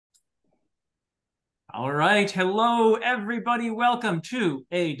All right. Hello, everybody. Welcome to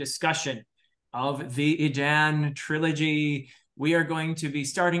a discussion of the Edan Trilogy. We are going to be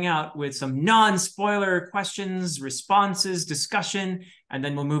starting out with some non-spoiler questions, responses, discussion, and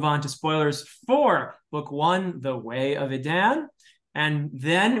then we'll move on to spoilers for Book 1, The Way of Edan. And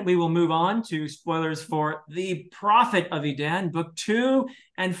then we will move on to spoilers for The Prophet of Edan, Book 2.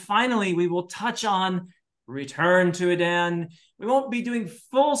 And finally, we will touch on Return to Edan. We won't be doing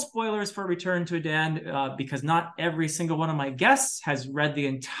full spoilers for Return to Edan because not every single one of my guests has read the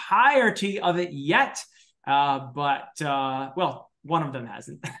entirety of it yet. Well, one of them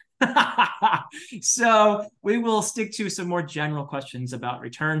hasn't. So we will stick to some more general questions about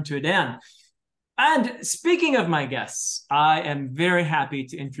Return to Edan. And speaking of my guests, I am very happy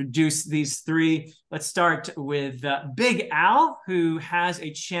to introduce these three. Let's start with Big Al, who has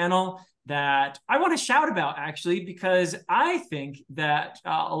a channel that I want to shout about, actually, because I think that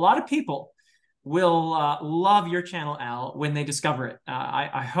a lot of people will love your channel, Al, when they discover it.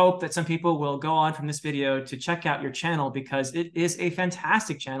 I hope that some people will go on from this video to check out your channel because it is a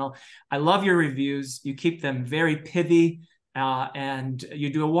fantastic channel. I love your reviews. You keep them very pithy. And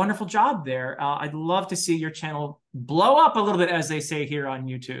you do a wonderful job there. I'd love to see your channel blow up a little bit, as they say here on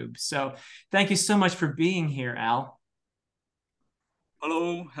YouTube. So thank you so much for being here, Al.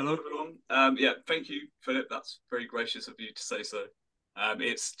 Hello, everyone. Yeah, thank you, Philip. That's very gracious of you to say so.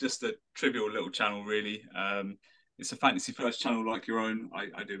 It's just a trivial little channel, really. It's a fantasy first channel like your own.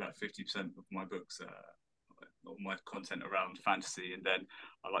 I do about 50% of my books, all my content around fantasy, and then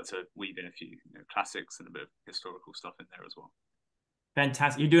I like to weave in a few classics and a bit of historical stuff in there as well.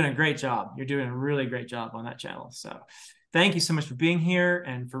 Fantastic. You're doing a great job. You're doing a really great job on that channel. So thank you so much for being here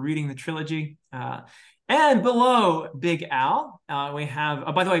and for reading the trilogy. And below Big Al, we have,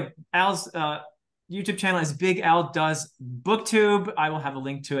 by the way, Al's YouTube channel is Big Al Does Booktube. I will have a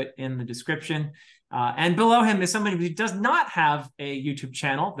link to it in the description. And below him is somebody who does not have a YouTube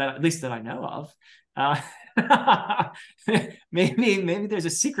channel, that at least that I know of. Maybe there's a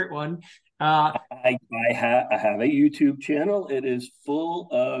secret one. I have a YouTube channel. It is full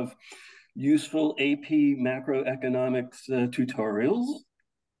of useful AP macroeconomics tutorials.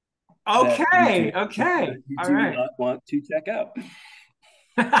 Okay. All right. not want to check out.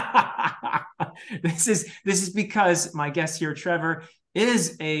 This is because my guest here, Trevor,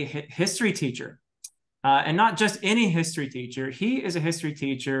 is a history teacher, and not just any history teacher. He is a history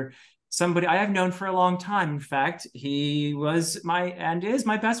teacher, somebody I have known for a long time. In fact, he was is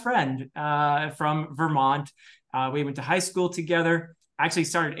my best friend from Vermont. We went to high school together. Actually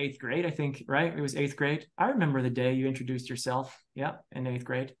started 8th grade, I think, right? It was 8th grade. I remember the day you introduced yourself. Yeah, in 8th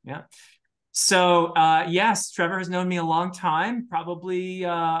grade. Yeah. So yes, Trevor has known me a long time, probably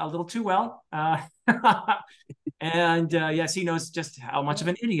a little too well. And yes, he knows just how much of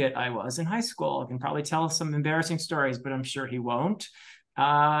an idiot I was in high school. I can probably tell some embarrassing stories, but I'm sure he won't.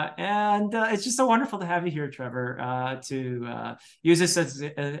 And it's just so wonderful to have you here, Trevor, to use this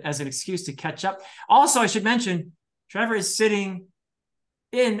as an excuse to catch up. Also, I should mention, Trevor is sitting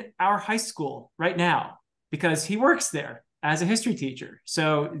in our high school right now because he works there as a history teacher.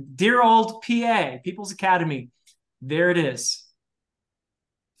 So dear old PA, People's Academy, there it is.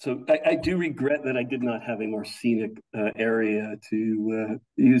 So I do regret that I did not have a more scenic area to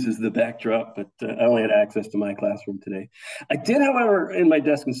use as the backdrop, but I only had access to my classroom today. I did, however, in my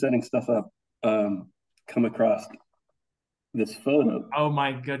desk and setting stuff up, come across this photo. Oh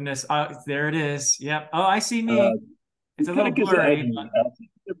my goodness. There it is. Yep. Oh, I see me. It's a little blurry.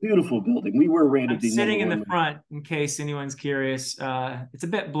 It's a beautiful building. We were rated I'm sitting in the front in case anyone's curious. It's a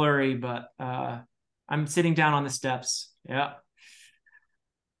bit blurry, but I'm sitting down on the steps. Yeah.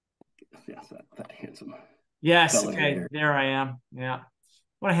 Yes, that handsome. Yes. Okay. There I am. Yeah.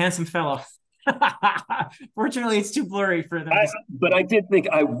 What a handsome fellow. Fortunately, it's too blurry for them. But I did think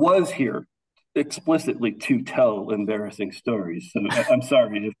I was here explicitly to tell embarrassing stories. So I'm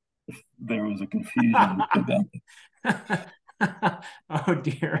sorry if there was a confusion about it. Oh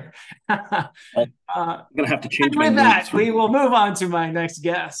dear. I'm gonna have to change my. With that, we will move on to my next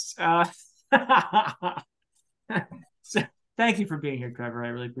guest. So, thank you for being here, Trevor. I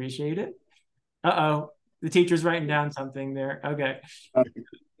really appreciate it. Uh-oh, the teacher's writing down something there. Okay.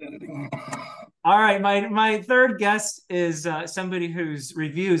 All right, my third guest is somebody whose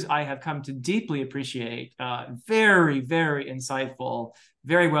reviews I have come to deeply appreciate. Very, very insightful,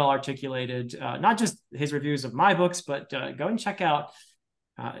 very well articulated. Not just his reviews of my books, but go and check out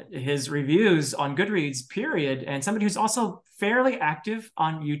his reviews on Goodreads, period. And somebody who's also fairly active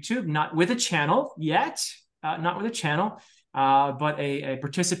on YouTube, not with a channel yet, but a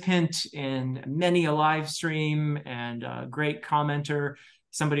participant in many a live stream and a great commenter,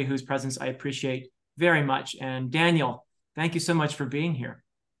 somebody whose presence I appreciate very much. And Daniel, thank you so much for being here.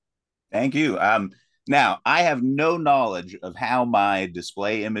 Thank you. Now, I have no knowledge of how my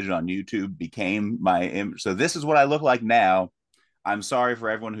display image on YouTube became my image. So this is what I look like now. I'm sorry for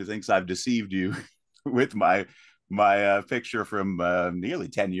everyone who thinks I've deceived you with my picture from nearly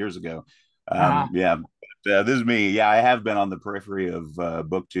 10 years ago. Yeah, but, this is me. Yeah, I have been on the periphery of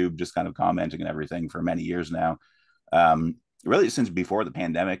BookTube, just kind of commenting and everything for many years now. Really since before the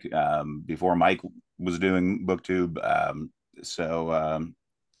pandemic, before Mike was doing BookTube.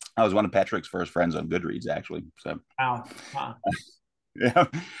 I was one of Patrick's first friends on Goodreads, actually. So, wow. Yeah.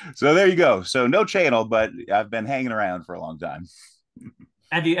 So there you go. So no channel, but I've been hanging around for a long time.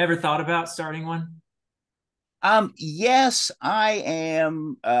 Have you ever thought about starting one? Yes, I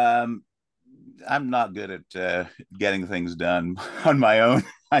am. I'm not good at getting things done on my own,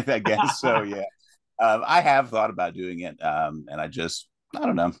 I guess. So yeah, I have thought about doing it, and I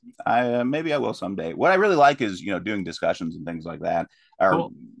don't know. Maybe I will someday. What I really like is doing discussions and things like that. Or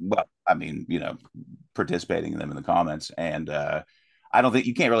Cool. well, I mean participating in them in the comments. And I don't think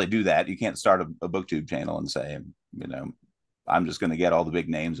you can't really do that. You can't start a BookTube channel and say I'm just going to get all the big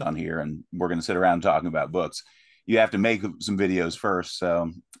names on here and we're going to sit around talking about books. You have to make some videos first.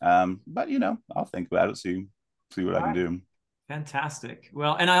 So, but I'll think about it, see what I can do. Fantastic.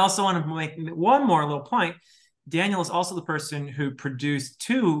 Well, and I also want to make one more little point. Daniel is also the person who produced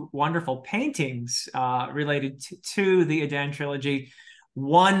two wonderful paintings related to the Edan trilogy.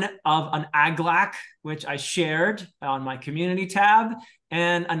 One of an Aglak, which I shared on my community tab,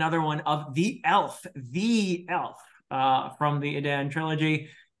 and another one of the elf from the Edan trilogy,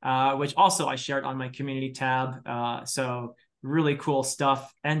 which also I shared on my community tab. So really cool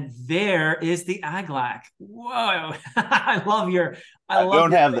stuff. And there is the Aglak. Whoa. I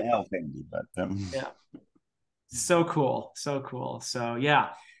don't have the elf handy, but yeah. So cool. So cool. So yeah.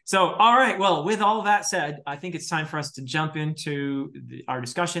 So, all right. Well, with all that said, I think it's time for us to jump into our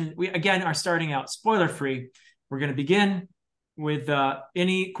discussion. We, again, are starting out spoiler-free. We're going to begin with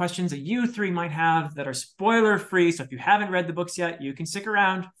any questions that you three might have that are spoiler-free. So if you haven't read the books yet, you can stick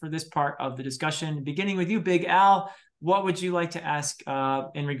around for this part of the discussion. Beginning with you, Big Al, what would you like to ask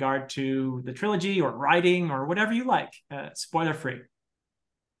in regard to the trilogy or writing or whatever you like, spoiler-free?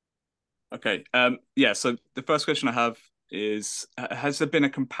 Okay. Yeah. So the first question I have is: has there been a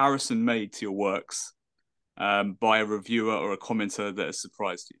comparison made to your works by a reviewer or a commenter that has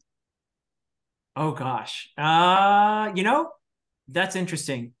surprised you? Oh gosh, that's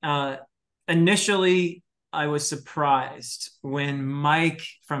interesting. Initially, I was surprised when Mike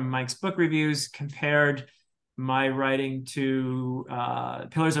from Mike's Book Reviews compared my writing to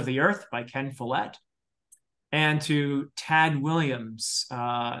Pillars of the Earth by Ken Follett and to Tad Williams,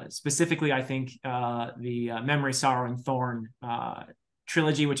 specifically, I think the Memory, Sorrow, and Thorn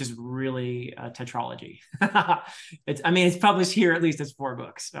trilogy, which is really a tetralogy. It's published here at least as 4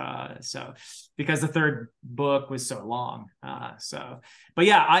 books. So because the third book was so long. But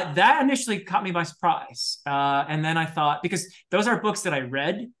yeah, that initially caught me by surprise. And then I thought, because those are books that I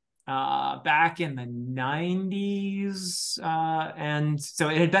read back in the 90s. And so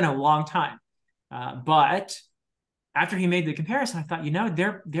it had been a long time. But after he made the comparison, I thought,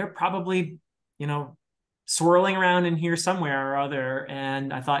 they're probably, swirling around in here somewhere or other.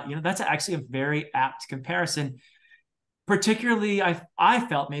 And I thought, that's actually a very apt comparison. Particularly, I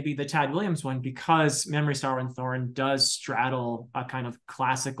felt maybe the Tad Williams one, because Memory, Sorrow, and Thorn does straddle a kind of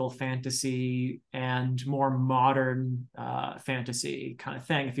classical fantasy and more modern fantasy kind of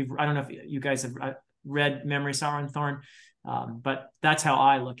thing. I don't know if you guys have read Memory, Sorrow, and Thorn, but that's how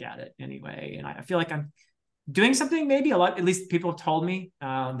I look at it anyway. And I feel like I'm doing something maybe at least people have told me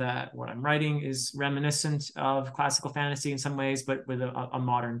that what I'm writing is reminiscent of classical fantasy in some ways, but with a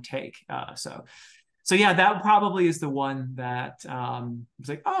modern take. So yeah, that probably is the one that was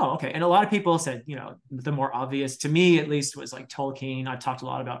like, oh, okay. And a lot of people said, the more obvious to me, at least, was like Tolkien. I've talked a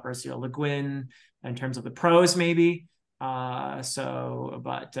lot about Ursula Le Guin in terms of the prose, maybe. Yeah,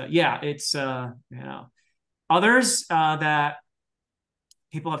 it's, others that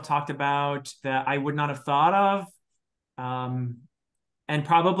people have talked about that I would not have thought of, and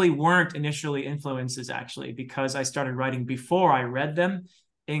probably weren't initially influences, actually, because I started writing before I read them,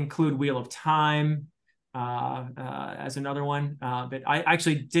 include Wheel of Time as another one. But I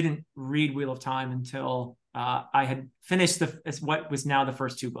actually didn't read Wheel of Time until I had finished what was now the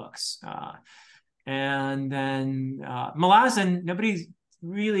first 2 books. And then Malazan, nobody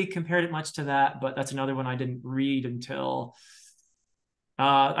really compared it much to that, but that's another one I didn't read until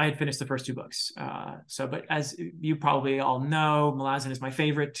I had finished the first 2 books. But as you probably all know, Malazan is my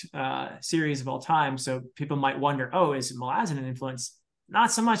favorite series of all time. So people might wonder, oh, is Malazan an influence?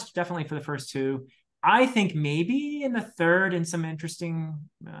 Not so much, definitely for the first 2. I think maybe in the third in some interesting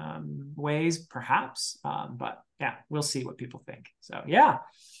ways, perhaps. But yeah, we'll see what people think. So yeah,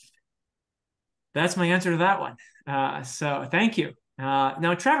 that's my answer to that one. So thank you.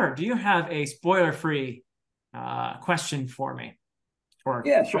 Now, Trevor, do you have a spoiler-free question for me? Or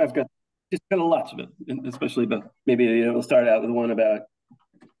Yeah, sure. I've got just kind of lots of it, and especially about maybe we'll start out with one about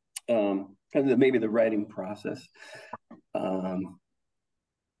kind of maybe the writing process.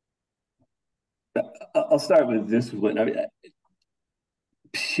 I'll start with this one. I mean,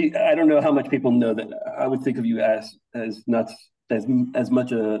 I don't know how much people know that I would think of you as not as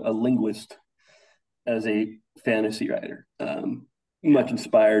much a linguist as a fantasy writer. Much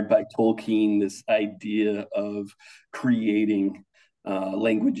inspired by Tolkien, this idea of creating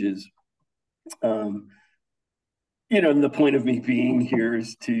languages. And the point of me being here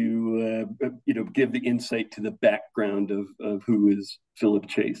is to, give the insight to the background of who is Philip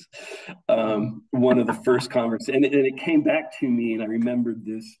Chase. One of the first conversations, and it came back to me, and I remembered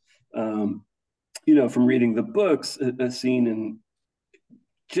this, from reading the books, a scene in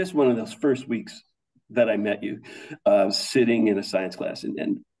just one of those first weeks that I met you, sitting in a science class,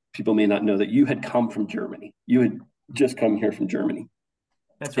 and people may not know that you had come from Germany. You had just come here from Germany.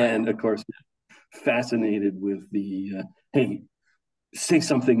 That's right. And of course, fascinated with the hey, say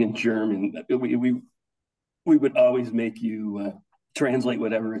something in German. We would always make you translate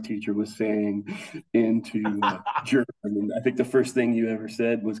whatever a teacher was saying into German. And I think the first thing you ever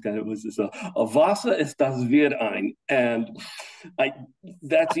said was this Wasser ist das wir ein, and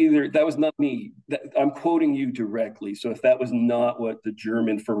that was not me. I'm quoting you directly. So if that was not what the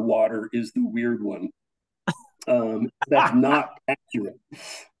German for water is, the weird one, that's not accurate.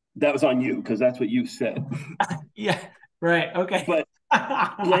 That was on you because that's what you said. Yeah, right. Okay. But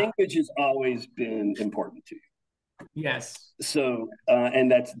language has always been important to you. Yes. So,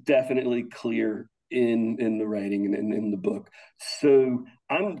 and that's definitely clear in the writing and in the book. So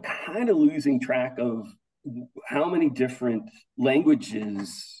I'm kind of losing track of how many different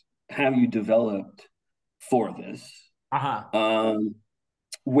languages have you developed for this?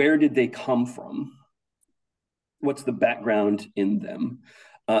 Where did they come from? What's the background in them?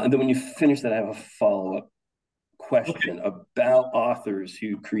 And then when you finish that, I have a follow-up question about authors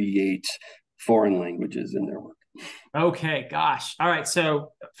who create foreign languages in their work. Okay, gosh. All right.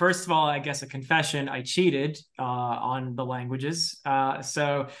 So first of all, I guess a confession, I cheated on the languages.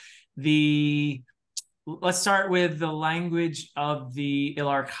 So let's start with the language of the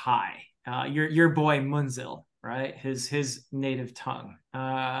Ilarkai, your boy Munzil, right? His native tongue.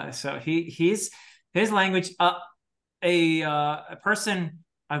 So his language, a person,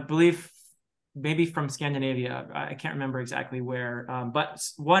 I believe, maybe from Scandinavia. I can't remember exactly where, but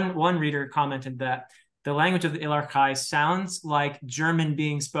one reader commented that the language of the Ilarkai sounds like German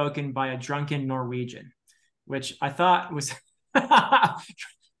being spoken by a drunken Norwegian, which I thought was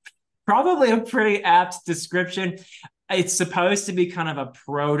probably a pretty apt description. It's supposed to be kind of a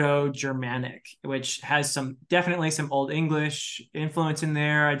Proto-Germanic, which has definitely some Old English influence in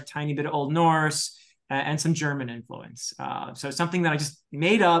there, a tiny bit of Old Norse, and some German influence. So something that I just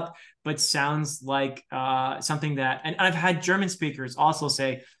made up, but sounds like something that, and I've had German speakers also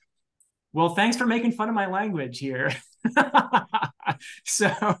say, well, thanks for making fun of my language here.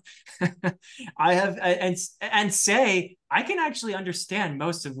 So I have, and say, I can actually understand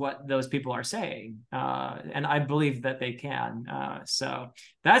most of what those people are saying. And I believe that they can. So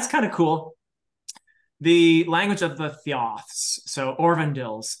that's kind of cool. The language of the Thioths, so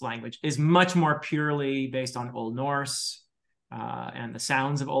Orvandil's language, is much more purely based on Old Norse and the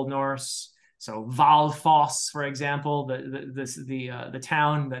sounds of Old Norse. So Valfoss, for example, the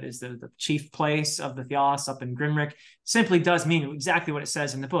town that is the chief place of the Thioths up in Grimrick, simply does mean exactly what it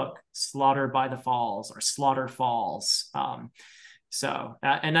says in the book: slaughter by the falls or slaughter falls. And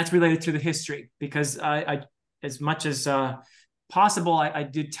that's related to the history, because I as much as possible, I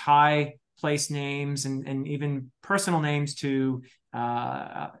did tie place names and even personal names to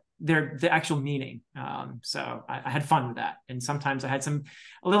the actual meaning. So I had fun with that. And sometimes I had a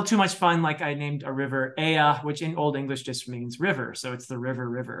little too much fun, like I named a river a, which in Old English just means river. So it's the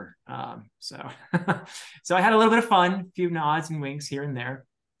river. So I had a little bit of fun, a few nods and winks here and there.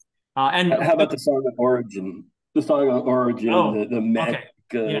 And how about the Song of Origin? The Song of Origin, the magic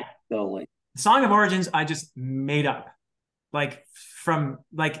spelling. The Song of Origins, I just made up,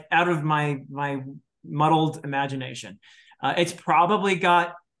 out of my muddled imagination. It's probably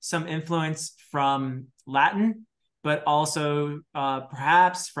got some influence from Latin, but also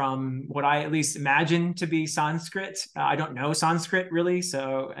perhaps from what I at least imagine to be Sanskrit. I don't know Sanskrit really,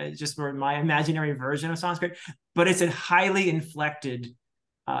 so it's just my imaginary version of Sanskrit, but it's a highly inflected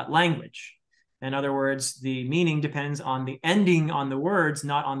language. In other words, the meaning depends on the ending on the words,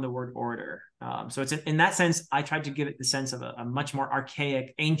 not on the word order. So it's in that sense, I tried to give it the sense of a much more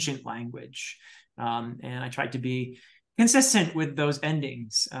archaic, ancient language. And I tried to be consistent with those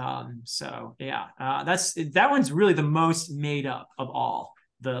endings. So yeah, that one's really the most made up of all.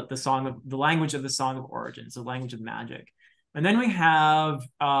 The language of the Song of Origins, the language of magic. And then we have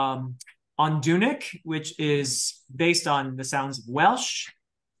Ondunic, which is based on the sounds of Welsh.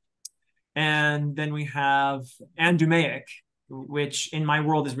 And then we have Andumaic, which in my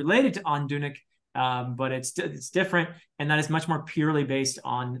world is related to Ondunic, but it's different, and that is much more purely based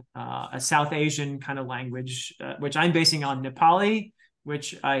on a South Asian kind of language, which I'm basing on Nepali,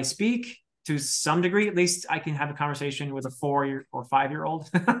 which I speak to some degree. At least I can have a conversation with a 4 or 5-year-old.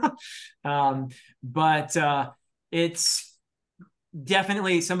 But it's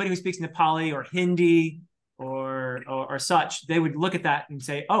definitely somebody who speaks Nepali or Hindi or such. They would look at that and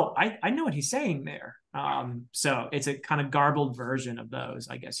say, "Oh, I know what he's saying there." So it's a kind of garbled version of those,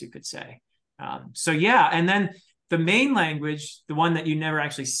 I guess you could say. So yeah, and then the main language, the one that you never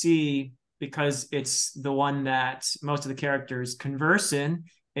actually see because it's the one that most of the characters converse in,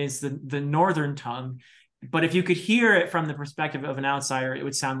 is the Northern tongue. But if you could hear it from the perspective of an outsider, it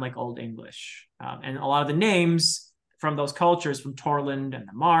would sound like Old English. And a lot of the names from those cultures, from Torland and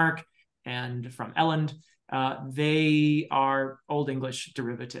the Mark and from Elland, they are Old English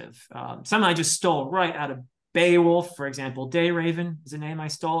derivative. Some I just stole right out of Beowulf, for example. Day Raven is a name I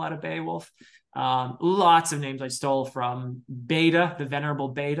stole out of Beowulf. Lots of names I stole from Beda, the Venerable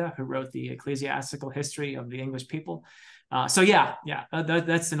Beda, who wrote the ecclesiastical history of the English people. So yeah,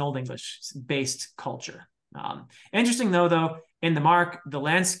 that's an Old English-based culture. Interesting though, in the Mark, the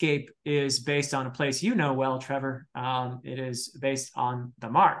landscape is based on a place you know well, Trevor. It is based on the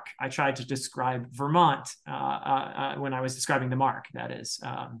Mark. I tried to describe Vermont when I was describing the Mark, that is.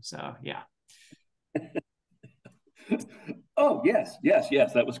 So yeah. Oh, yes.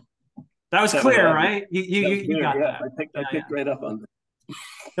 That was clear, right? You got that. I picked right up on that.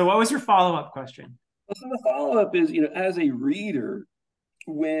 So what was your follow-up question? So the follow-up is, as a reader,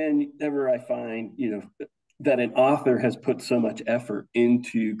 whenever I find, that an author has put so much effort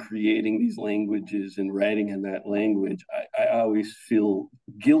into creating these languages and writing in that language, I always feel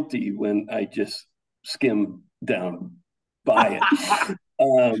guilty when I just skim down by it.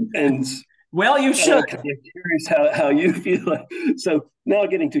 And well, you should. I'm curious how you feel. So now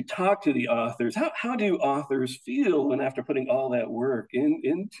getting to talk to the authors, how do authors feel when after putting all that work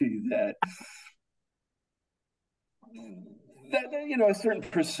into that, a certain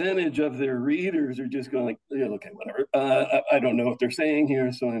percentage of their readers are just going like, yeah, okay, whatever. I don't know what they're saying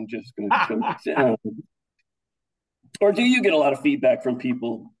here, so I'm just going to sit down. Or do you get a lot of feedback from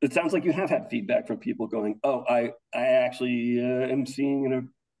people? It sounds like you have had feedback from people going, "Oh, I actually am seeing,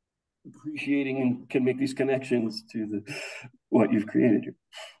 appreciating and can make these connections to what you've created here."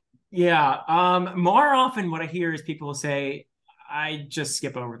 Yeah. More often, what I hear is people say, "I just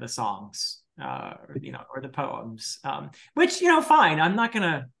skip over the songs." Or the poems, which, fine. I'm not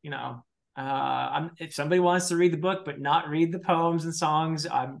gonna, if somebody wants to read the book but not read the poems and songs,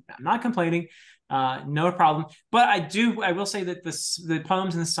 I'm not complaining, no problem. But I will say that the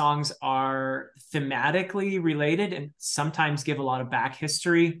poems and the songs are thematically related and sometimes give a lot of back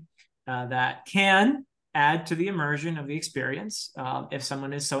history that can add to the immersion of the experience if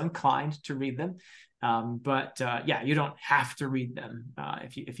someone is so inclined to read them. But you don't have to read them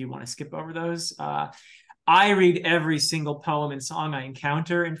if you want to skip over those. I read every single poem and song I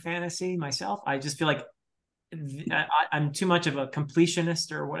encounter in fantasy myself. I just feel like I'm too much of a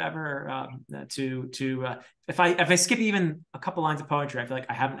completionist or whatever if I skip even a couple lines of poetry, I feel like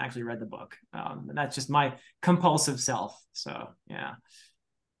I haven't actually read the book. And that's just my compulsive self. So yeah.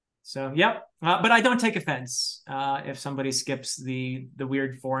 So, yep. But I don't take offense if somebody skips the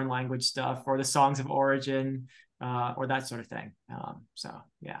weird foreign language stuff or the songs of origin or that sort of thing. So,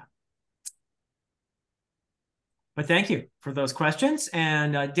 yeah. But thank you for those questions.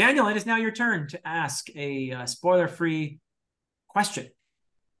 And Daniel, it is now your turn to ask a spoiler-free question.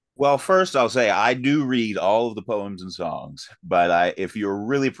 Well, first I'll say I do read all of the poems and songs, but if you're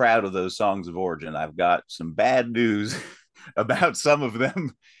really proud of those songs of origin, I've got some bad news about some of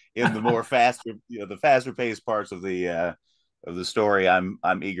them in the more faster, the faster paced parts of the story. I'm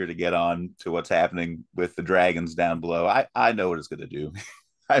eager to get on to what's happening with the dragons down below. I know what it's going to do.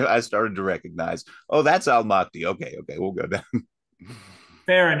 I started to recognize, oh, that's Almaty. Okay, we'll go down.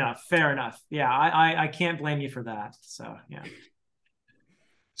 Fair enough. Yeah, I can't blame you for that. So yeah.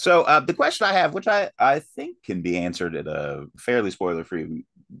 So the question I have, which I think can be answered in a fairly spoiler free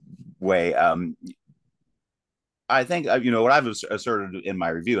way, I think what I've asserted in my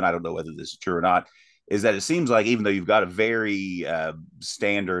review, and I don't know whether this is true or not, is that it seems like even though you've got a very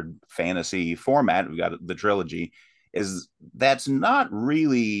standard fantasy format, we've got the trilogy, is that's not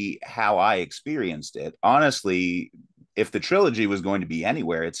really how I experienced it. Honestly, if the trilogy was going to be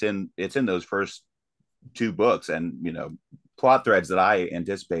anywhere, it's in those first two books, and plot threads that I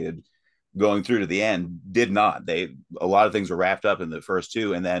anticipated going through to the end did not. A lot of things were wrapped up in the first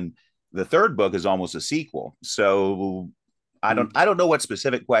two, and then the third book is almost a sequel. So I don't know what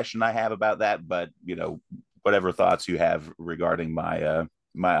specific question I have about that, but whatever thoughts you have regarding my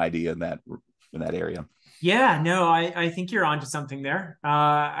idea in that area. Yeah, no, I think you're onto something there.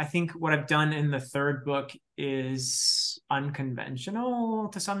 I think what I've done in the third book is unconventional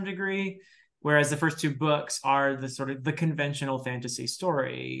to some degree, whereas the first two books are the sort of the conventional fantasy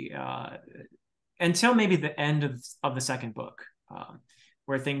story until maybe the end of the second book,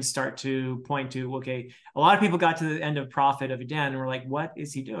 where things start to point to, okay, a lot of people got to the end of Prophet of Edan and were like, what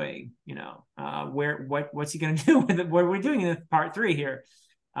is he doing? What's he going to do with it? What are we doing in part three here,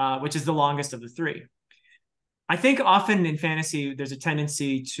 which is the longest of the three. I think often in fantasy, there's a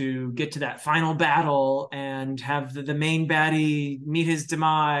tendency to get to that final battle and have the main baddie meet his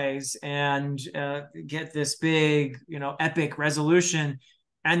demise and get this big, epic resolution,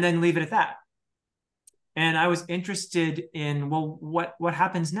 and then leave it at that. And I was interested in, well, what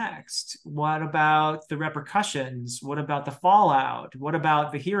happens next? What about the repercussions? What about the fallout? What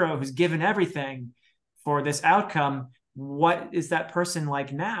about the hero who's given everything for this outcome? What is that person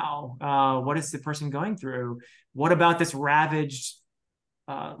like now? What is the person going through? What about this ravaged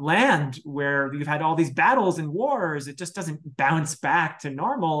land where you've had all these battles and wars? It just doesn't bounce back to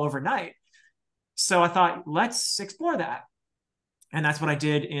normal overnight. So I thought, let's explore that. And that's what I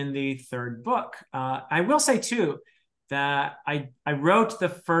did in the third book. I will say, too, that I wrote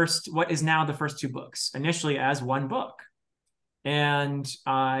what is now the first two books initially as one book. And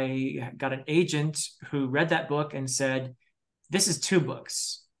I got an agent who read that book and said, this is two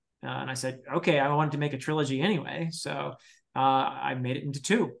books. And I said, okay, I wanted to make a trilogy anyway. So I made it into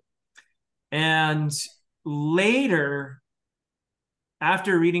two. And later,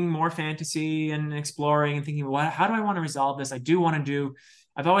 after reading more fantasy and exploring and thinking, how do I want to resolve this?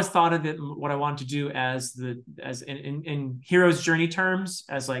 I've always thought of it, what I want to do as in hero's journey terms,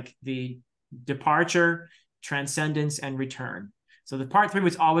 as like the departure, transcendence, and return. So the part three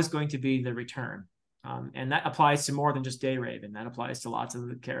was always going to be the return. And that applies to more than just Dayraven. That applies to lots of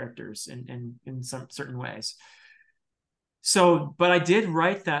the characters in some certain ways. So, but I did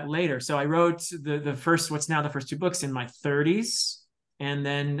write that later. So I wrote what's now the first two books in my 30s. And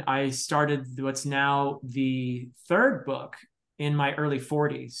then I started what's now the third book in my early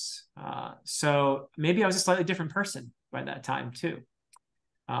 40s. So maybe I was a slightly different person by that time too.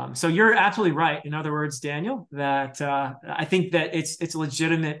 So you're absolutely right. In other words, Daniel, that I think that it's a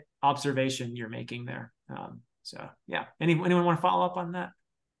legitimate observation you're making there. So yeah, anyone want to follow up on that?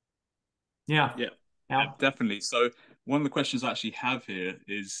 Yeah. Yeah, definitely. So one of the questions I actually have here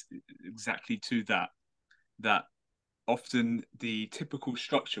is exactly to that often the typical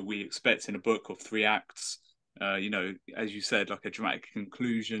structure we expect in a book of three acts, as you said, like a dramatic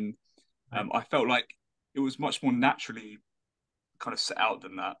conclusion. I felt like it was much more naturally kind of set out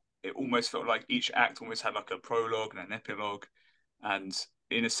than that. It almost felt like each act almost had like a prologue and an epilogue, and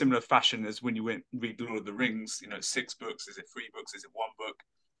in a similar fashion as when you read Lord of the Rings, 6 books, is it 3 books, is it 1 book?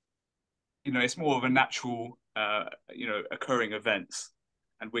 It's more of a natural, occurring events,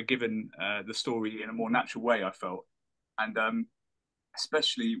 and we're given the story in a more natural way, I felt. And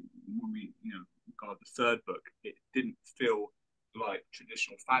especially when we, got the third book, it didn't feel like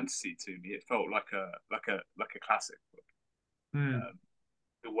traditional fantasy to me. It felt like a classic book.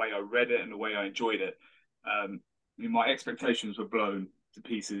 The way I read it and the way I enjoyed it, my expectations were blown to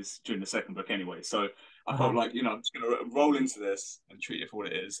pieces during the second book anyway. So I felt like, I'm just going to roll into this and treat it for what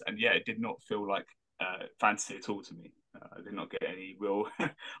it is. And yeah, it did not feel like fantasy at all to me. I did not get any real,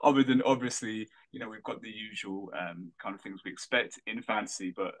 other than obviously, we've got the usual kind of things we expect in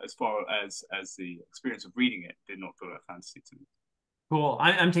fantasy, but as far as the experience of reading it, did not feel like fantasy to me. Cool.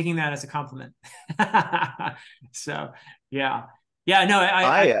 I'm taking that as a compliment. So yeah. No,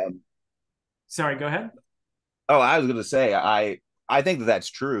 I sorry, go ahead. Oh, I was going to say, I think that that's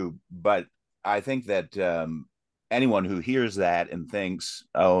true, but I think that anyone who hears that and thinks,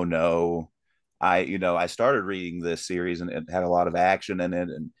 oh no, I started reading this series and it had a lot of action in it,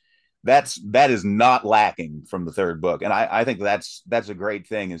 and that is not lacking from the third book. And I think that's a great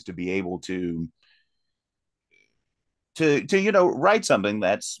thing, is to be able to write something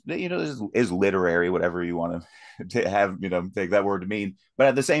that's is literary, whatever you want to have take that word to mean, but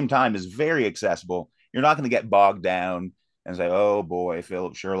at the same time is very accessible you're not going to get bogged down and say, "Oh boy,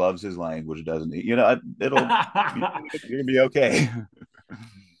 Philip sure loves his language, doesn't he?" It'll you're gonna be okay.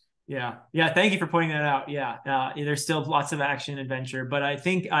 Yeah. Yeah. Thank you for pointing that out. Yeah. There's still lots of action adventure, but I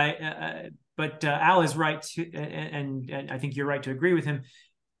think Al is right to, and I think you're right to agree with him.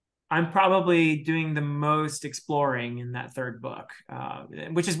 I'm probably doing the most exploring in that third book,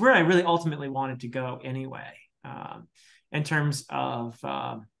 which is where I really ultimately wanted to go anyway, in terms of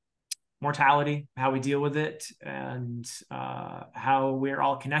mortality, how we deal with it, and how we're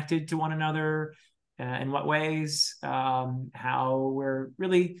all connected to one another, in what ways, how we're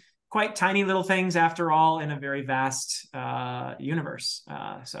really quite tiny little things after all in a very vast universe.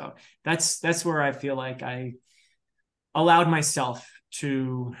 So that's where I feel like I allowed myself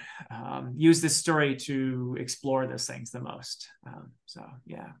to use this story to explore those things the most. So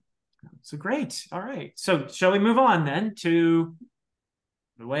yeah, so great. All right. So shall we move on then to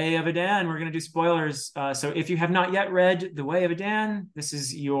The Way of Edan? We're going to do spoilers. So if you have not yet read The Way of Edan, this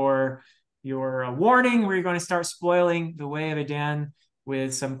is your warning. We're going to start spoiling The Way of Edan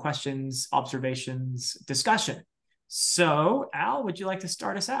with some questions, observations, discussion. So Al, would you like to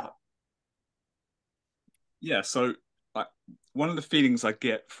start us out? Yeah, so one of the feelings I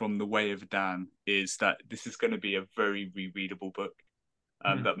get from The Way of Edan is that this is going to be a very rereadable book.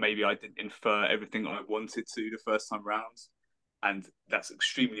 That maybe I didn't infer everything I wanted to the first time round. And that's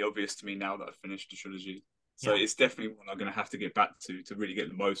extremely obvious to me now that I've finished the trilogy. So it's definitely one I'm going to have to get back to really get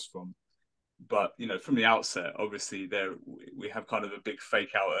the most from. But, from the outset, obviously, we have kind of a big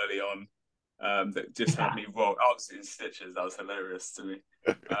fake out early on that just had me roll. I was in stitches. That was hilarious to me.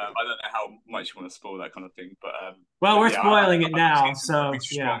 I don't know how much you want to spoil that kind of thing, but well, we're yeah, spoiling it now, so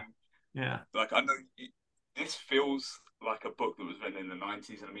strong, yeah. Like, I know this feels like a book that was written in the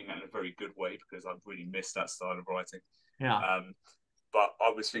 90s, and I mean that in a very good way because I've really missed that style of writing. Yeah. But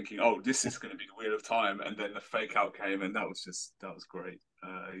I was thinking, oh, this is going to be the Wheel of Time, and then the fake out came, and that was great.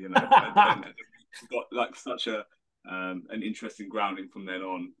 And we got like such an interesting grounding from then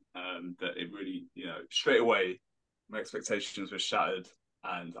on, that it really, straight away my expectations were shattered,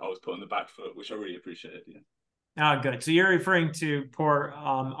 and I was put on the back foot, which I really appreciated. Yeah. Oh, good. So you're referring to poor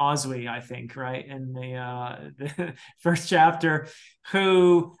Oswey, I think, right? In the first chapter,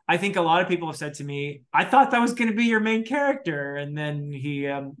 who I think a lot of people have said to me, I thought that was going to be your main character. And then he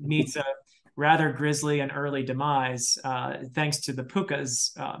meets a rather grisly and early demise, thanks to the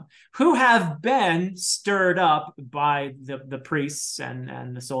Pukas, who have been stirred up by the priests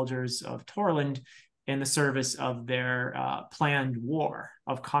and the soldiers of Torland in the service of their planned war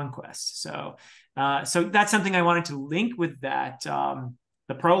of conquest. So that's something I wanted to link with that.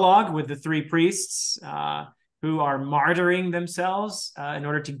 The prologue with the three priests who are martyring themselves in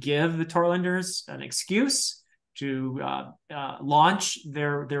order to give the Torlanders an excuse to launch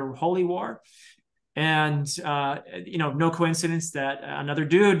their holy war. And no coincidence that another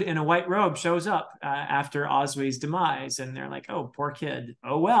dude in a white robe shows up after Oswey's demise, and they're like, "Oh, poor kid.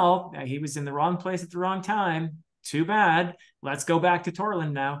 Oh well, he was in the wrong place at the wrong time. Too bad. Let's go back to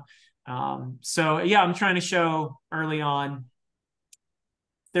Torland now." So yeah, I'm trying to show early on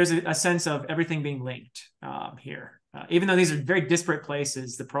there's a sense of everything being linked here. Even though these are very disparate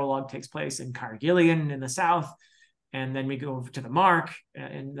places, the prologue takes place in Cargillion in the south, and then we go over to the Mark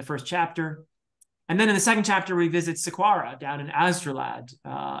in the first chapter. And then in the second chapter, we visit Sequara down in Astralad.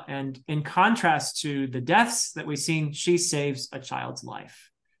 And in contrast to the deaths that we've seen, she saves a child's life.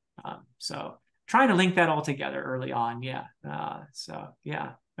 So trying to link that all together early on. Yeah. So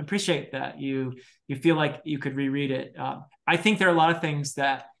yeah, I appreciate that you feel like you could reread it. I think there are a lot of things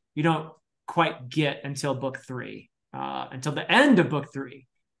that you don't quite get until book 3, until the end of book 3,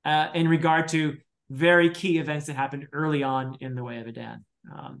 in regard to very key events that happened early on in The Way of Edan.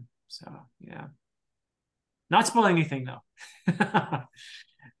 So yeah. Not spoiling anything though.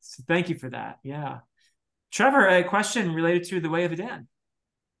 So thank you for that. Yeah. Trevor, a question related to The Way of Edan.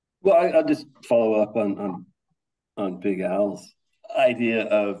 Well, I'll just follow up on Big Al's idea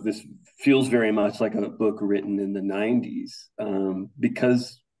of this feels very much like a book written in the 90s,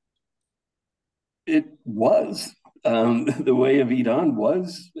 because it was. The Way of Edan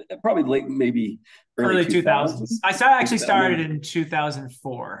was probably late, maybe early 2000s. I actually started in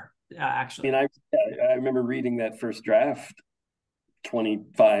 2004. Actually, I mean, I remember reading that first draft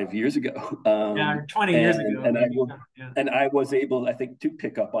 25 years ago. 20 years ago. And I was able, I think, to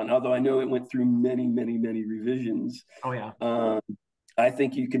pick up on, although I know it went through many, many, many revisions. Oh, yeah. I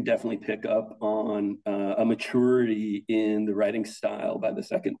think you can definitely pick up on a maturity in the writing style by the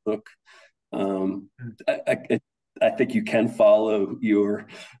second book. I think you can follow your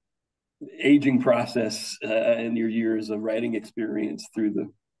aging process and your years of writing experience through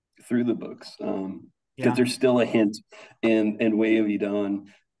the books. because there's still a hint in Way of Edan,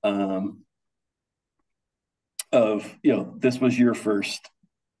 of, this was your first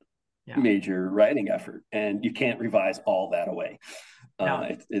major writing effort, and you can't revise all that away.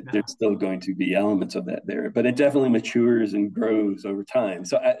 There's still going to be elements of that there, but it definitely matures and grows over time.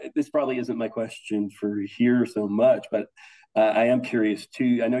 So this probably isn't my question for here so much, but I am curious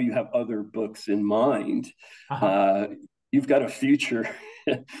too. I know you have other books in mind. You've got a future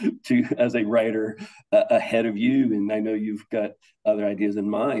as a writer ahead of you, and I know you've got other ideas in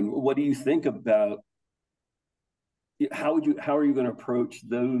mind. What do you think about, how are you going to approach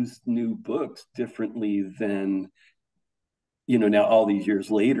those new books differently than, now all these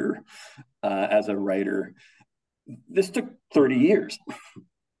years later, as a writer? This took 30 years.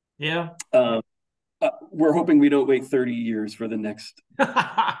 Yeah. We're hoping we don't wait 30 years for the next.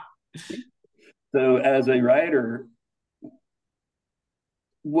 So as a writer,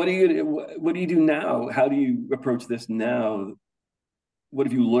 what do you do now? How do you approach this now? What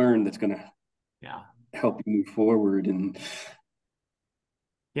have you learned that's going to help you move forward? And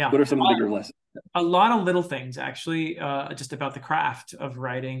what are some of the bigger lessons? A lot of little things, actually, just about the craft of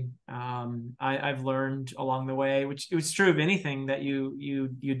writing. I've learned along the way, which it's true of anything that you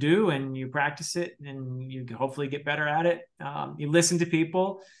do, and you practice it, and you hopefully get better at it. You listen to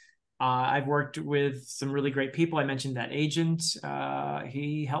people. I've worked with some really great people. I mentioned that agent.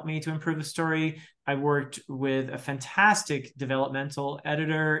 He helped me to improve the story. I worked with a fantastic developmental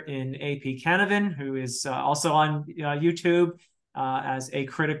editor in a.k.a, who is also on YouTube as a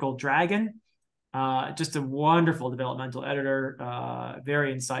Critical Dragon. Just a wonderful developmental editor,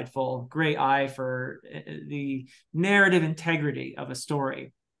 very insightful, great eye for the narrative integrity of a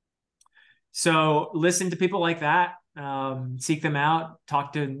story. So listen to people like that, seek them out,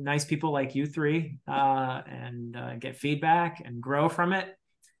 talk to nice people like you three, and get feedback and grow from it.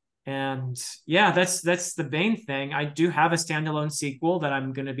 And that's the main thing. I do have a standalone sequel that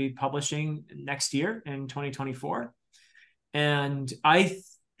I'm going to be publishing next year in 2024. And I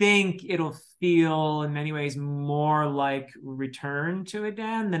think it'll feel in many ways more like Return to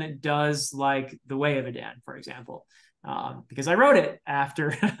Edan than it does like The Way of Edan, for example, because I wrote it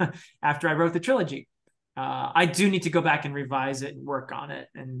after after I wrote the trilogy. I do need to go back and revise it and work on it,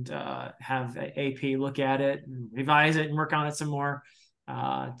 and have AP look at it and revise it and work on it some more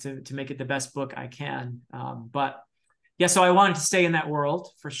to make it the best book I can. But yeah, so I wanted to stay in that world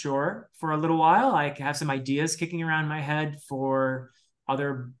for sure for a little while. I have some ideas kicking around my head for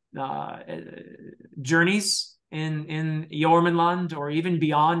other journeys in Jormungand or even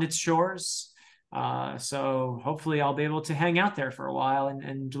beyond its shores. So hopefully I'll be able to hang out there for a while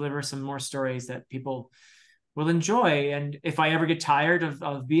and deliver some more stories that people will enjoy. And if I ever get tired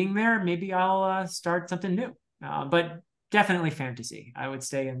of being there, maybe I'll start something new. But definitely fantasy. I would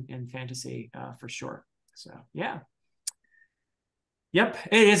stay in fantasy for sure. So yeah. Yep,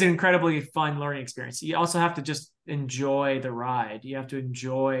 it is an incredibly fun learning experience. You also have to just enjoy the ride. You have to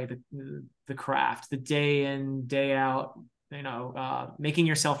enjoy the craft, the day in, day out, making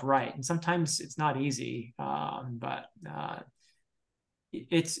yourself right. And sometimes it's not easy, but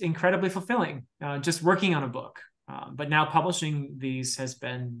it's incredibly fulfilling, just working on a book. But now publishing these has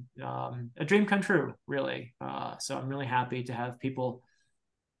been a dream come true, really. So I'm really happy to have people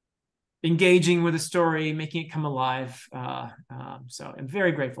engaging with a story, making it come alive. So I'm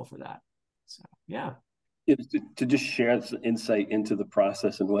very grateful for that. So yeah. To just share some insight into the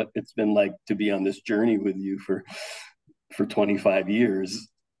process and what it's been like to be on this journey with you for 25 years.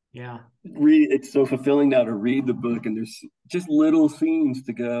 Yeah. It's so fulfilling now to read the book, and there's just little scenes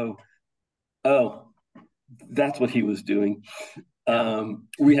to go, oh, that's what he was doing.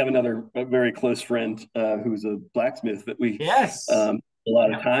 We have a very close friend who's a blacksmith that we a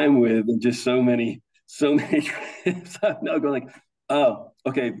lot of time with, and just so many trips. I'm now going like, oh,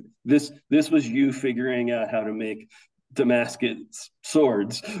 okay, this was you figuring out how to make Damascus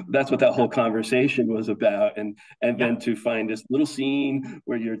swords. That's what that whole conversation was about. And then to find this little scene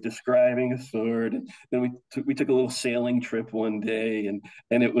where you're describing a sword. And then we took a little sailing trip one day, and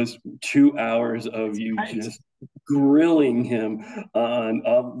it was 2 hours of you just grilling him on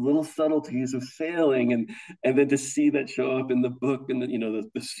little subtleties of sailing, and then to see that show up in the book, and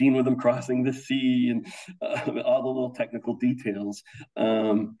the scene with them crossing the sea, and all the little technical details.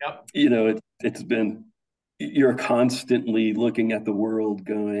 It's been, you're constantly looking at the world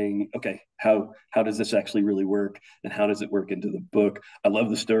going, okay, how does this actually really work, and how does it work into the book? I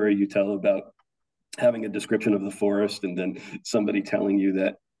love the story you tell about having a description of the forest and then somebody telling you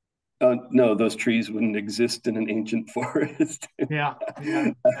that No, those trees wouldn't exist in an ancient forest. Yeah,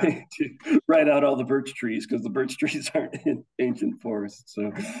 yeah, yeah. To write out all the birch trees because the birch trees aren't in ancient forests.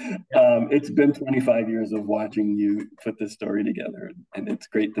 So Yeah. it's been 25 years of watching you put this story together, and it's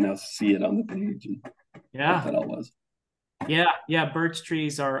great to now see it on the page and what Yeah. that all was. Yeah, yeah. Birch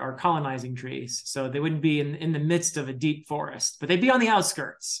trees are colonizing trees, so they wouldn't be in the midst of a deep forest, but they'd be on the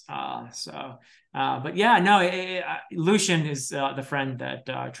outskirts. But yeah, no. Lucian is the friend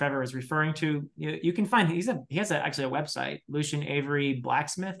that Trevor is referring to. You can find he has actually a website, Lucian Avery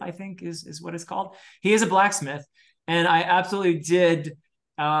Blacksmith, I think is what it's called. He is a blacksmith, and I absolutely did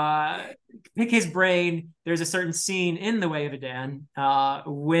uh, pick his brain. There's a certain scene in The Way of Edan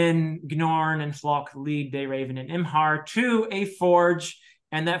when Gnorn and Flock lead Raven and Imhar to a forge,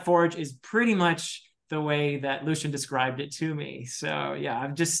 and that forge is pretty much the way that Lucian described it to me. So yeah,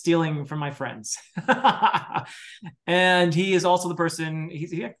 I'm just stealing from my friends. And he is also the person,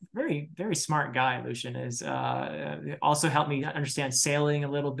 he's a very, very smart guy, Lucian is. Also helped me understand sailing a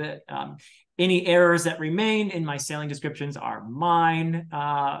little bit. Any errors that remain in my sailing descriptions are mine,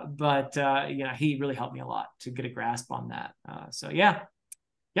 but he really helped me a lot to get a grasp on that. So yeah,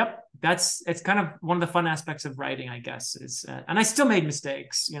 yep, it's kind of one of the fun aspects of writing, I guess. Is and I still made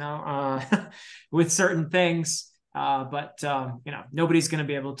mistakes, with certain things. But nobody's going to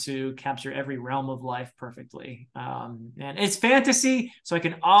be able to capture every realm of life perfectly. And it's fantasy, so I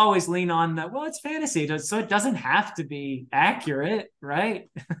can always lean on that. Well, it's fantasy, so it doesn't have to be accurate,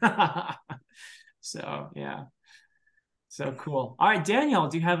 right? So yeah, so cool. All right, Daniel,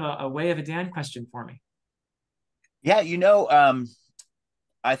 do you have a Way of Edan question for me? Yeah,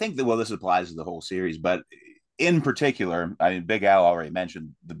 I think that, well, this applies to the whole series, but in particular, I mean, Big Al already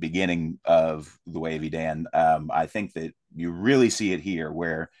mentioned the beginning of The Way of Edan. I think that you really see it here,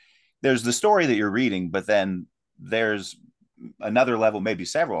 where there's the story that you're reading, but then there's another level, maybe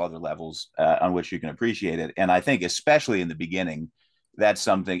several other levels on which you can appreciate it. And I think, especially in the beginning, that's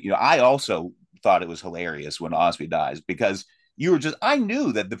something, I also thought it was hilarious when Osby dies, because I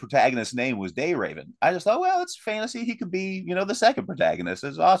knew that the protagonist's name was Raven. I just thought, well, it's fantasy. He could be, the second protagonist.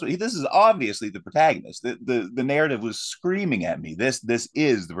 It's awesome. This is obviously the protagonist. The narrative was screaming at me. This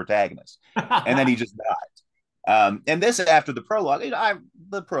is the protagonist. And then he just died. And this after the prologue,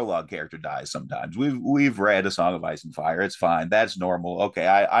 the prologue character dies sometimes. We've read A Song of Ice and Fire. It's fine. That's normal. Okay,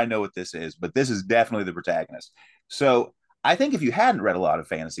 I know what this is, but this is definitely the protagonist. So I think if you hadn't read a lot of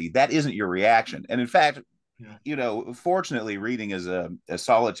fantasy, that isn't your reaction. And in fact, fortunately, reading is a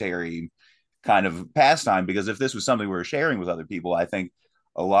solitary kind of pastime, because if this was something we were sharing with other people, I think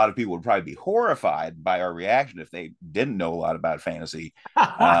a lot of people would probably be horrified by our reaction if they didn't know a lot about fantasy.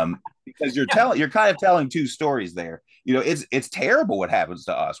 Because you're kind of telling two stories there. It's terrible what happens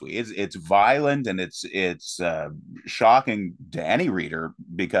to Oswi. It's violent, and it's shocking to any reader,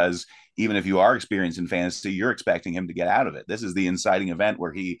 because even if you are experiencing fantasy, you're expecting him to get out of it. This is the inciting event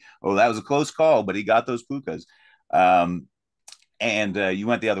where that was a close call, but he got those pukas. And you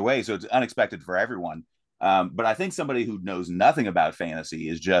went the other way. So it's unexpected for everyone. But I think somebody who knows nothing about fantasy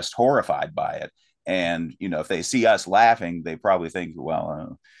is just horrified by it. And, if they see us laughing, they probably think,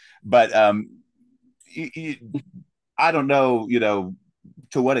 well, but I don't know,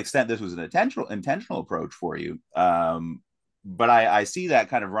 to what extent this was an intentional approach for you. But I see that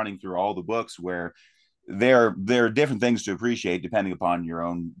kind of running through all the books, where there are different things to appreciate depending upon your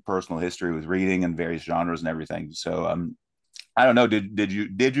own personal history with reading and various genres and everything. So I don't know. Did you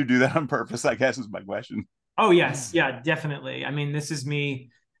do that on purpose, I guess, is my question. Oh yes, yeah, definitely. I mean, this is me.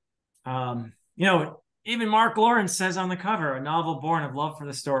 Even Mark Lawrence says on the cover, a novel born of love for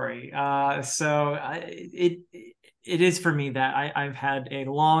the story. It is for me that I've had a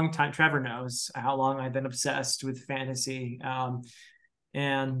long time. Trevor knows how long I've been obsessed with fantasy.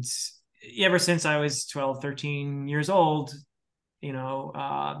 And ever since I was 12, 13 years old,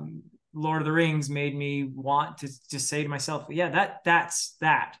 Lord of the Rings made me want to just say to myself, yeah, that's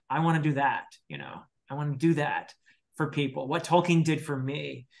that. I want to do that. I want to do that for people. What Tolkien did for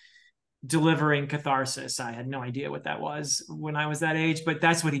me, delivering catharsis. I had no idea what that was when I was that age, but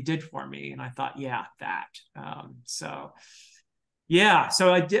that's what he did for me. And I thought, yeah, that. So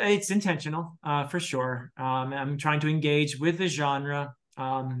it's intentional for sure. I'm trying to engage with the genre,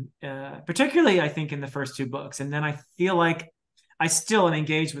 particularly I think in the first two books. And then I feel like I still am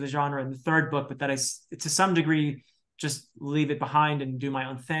engaged with the genre in the third book, but that I, to some degree, just leave it behind and do my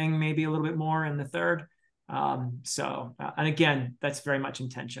own thing, maybe a little bit more in the third. And again, that's very much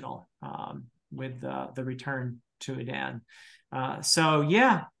intentional with the return to Edan.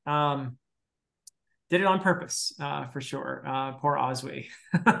 Did it on purpose for sure. Poor Oswi.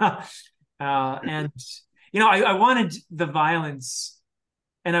 I wanted the violence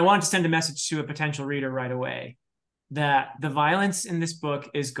and I wanted to send a message to a potential reader right away that the violence in this book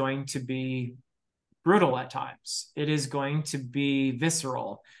is going to be brutal at times. It is going to be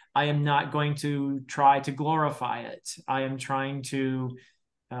visceral. I am not going to try to glorify it. I am trying to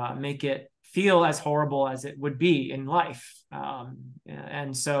make it feel as horrible as it would be in life.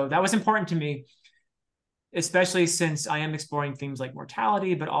 And so that was important to me, especially since I am exploring themes like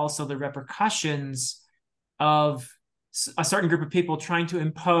mortality, but also the repercussions of a certain group of people trying to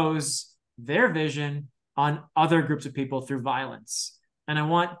impose their vision on other groups of people through violence. And I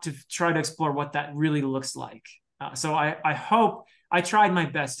want to try to explore what that really looks like. So I hope I tried my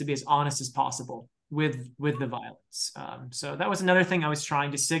best to be as honest as possible with the violence. So that was another thing I was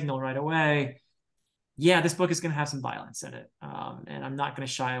trying to signal right away. Yeah, this book is going to have some violence in it. And I'm not going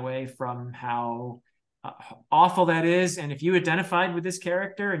to shy away from how awful that is. And if you identified with this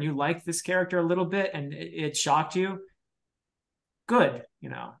character and you liked this character a little bit and it shocked you, good.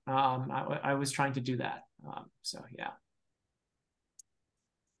 I was trying to do that. So yeah.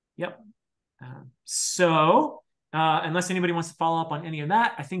 Yep. So unless anybody wants to follow up on any of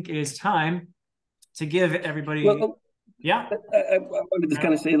that, I think it is time to give everybody. Well, yeah. I wanted to just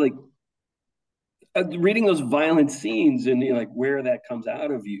kind of say, like, reading those violent scenes and like where that comes out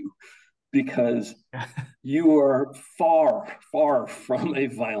of you, because you are far, far from a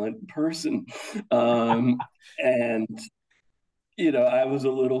violent person. And I was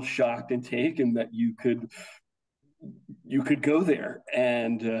a little shocked and taken that you could go there,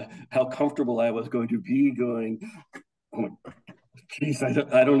 and how comfortable I was going to be going, oh, geez, I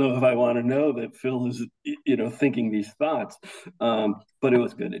don't know if I want to know that Phil is, thinking these thoughts. But it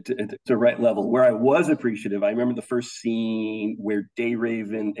was good. It's a right level. Where I was appreciative, I remember the first scene where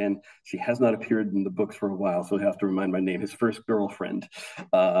Raven, and she has not appeared in the books for a while, so I have to remind my name, his first girlfriend.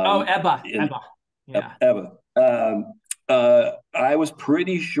 Ebba. Yeah. Ebba. I was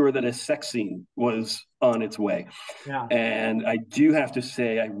pretty sure that a sex scene was on its way. Yeah. And I do have to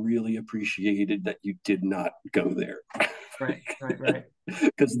say, I really appreciated that you did not go there. Right.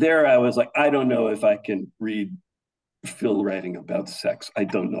 Because there I was like, I don't know if I can read Phil writing about sex. I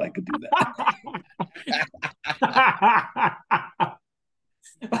don't know I could do that.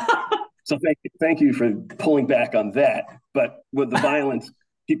 So thank you for pulling back on that. But with the violence,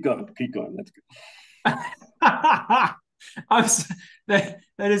 keep going. That's good.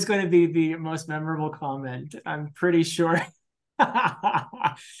 That is going to be the most memorable comment, I'm pretty sure.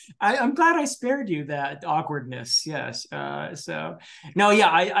 I'm glad I spared you that awkwardness. Yes. So no,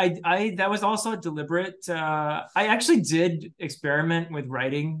 yeah, I that was also deliberate. I actually did experiment with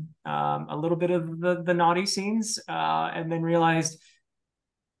writing a little bit of the naughty scenes, and then realized,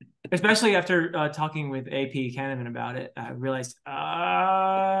 especially after talking with A.P. Canavan about it, I realized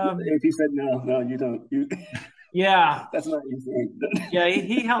A.P. said no, you don't. Yeah, that's not easy. Yeah,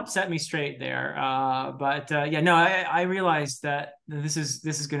 he helped set me straight there. Yeah, no, I realized that this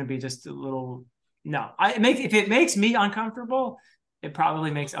is going to be just a little. No, if it makes me uncomfortable, it probably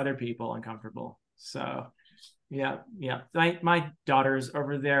makes other people uncomfortable. So yeah. My daughter's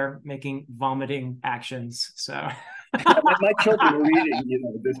over there making vomiting actions. So my children are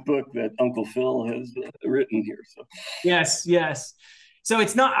reading, this book that Uncle Phil has written here. So yes. So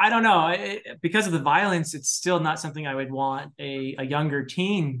it's not, I don't know, because of the violence, it's still not something I would want a younger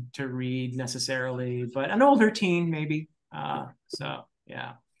teen to read necessarily, but an older teen maybe. So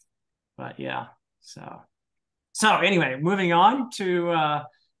yeah, but yeah. So anyway, moving on to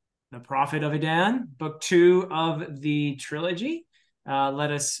the Prophet of Edan, book 2 of the trilogy.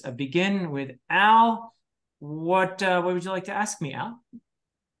 Let us begin with Al. What would you like to ask me, Al?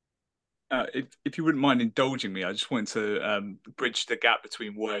 If you wouldn't mind indulging me, I just want to bridge the gap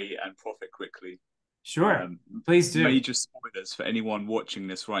between Way and Prophet quickly. Sure, please do. Major spoilers for anyone watching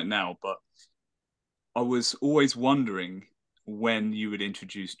this right now, but I was always wondering when you would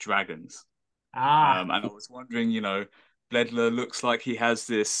introduce dragons. And I was wondering, Bledler looks like he has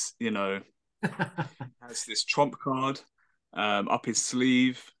this, has this trump card up his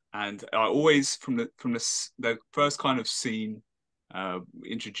sleeve, and I always from the first kind of scene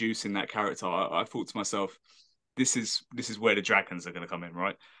introducing that character, I thought to myself, this is where the dragons are going to come in,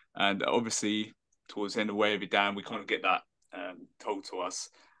 right? And obviously, towards the end of Way of Edan, we kind of get that told to us.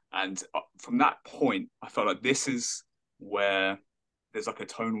 And from that point, I felt like this is where there's like a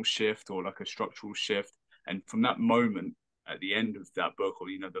tonal shift or like a structural shift. And from that moment, at the end of that book, or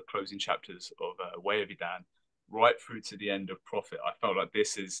the closing chapters of Way of Edan, right through to the end of Prophet, I felt like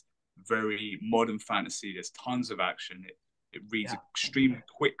this is very modern fantasy. There's tons of action. It reads extremely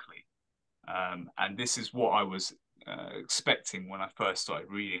quickly. And this is what I was expecting when I first started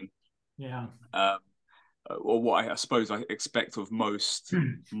reading. Yeah. or what I suppose I expect of most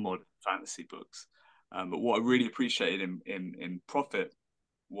modern fantasy books. But what I really appreciated in Prophet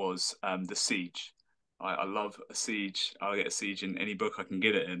was the siege. I love a siege. I'll get a siege in any book I can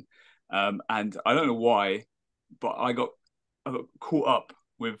get it in. And I don't know why, but I got caught up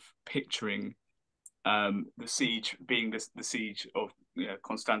with picturing the siege being the siege of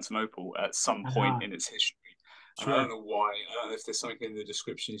Constantinople at some point in its history. And I don't know why. I don't know if there's something in the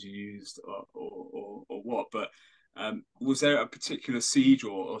descriptions you used or what, but was there a particular siege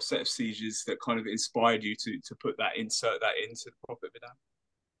or set of sieges that kind of inspired you to insert that into the Prophet of Edan?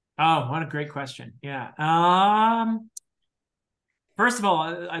 Oh, what a great question. Yeah. First of all,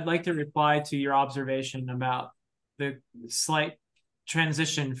 I'd like to reply to your observation about the slight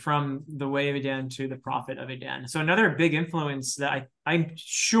transition from the Way of Edan to the Prophet of Edan. So another big influence that I'm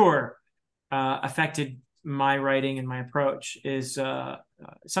sure affected my writing and my approach is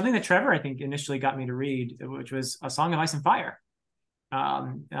something that Trevor, I think, initially got me to read, which was A Song of Ice and Fire.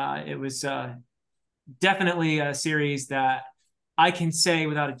 It was definitely a series that I can say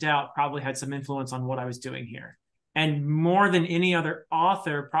without a doubt probably had some influence on what I was doing here. And more than any other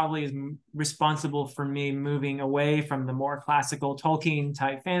author, probably is responsible for me moving away from the more classical Tolkien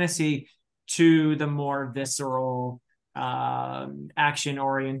type fantasy to the more visceral,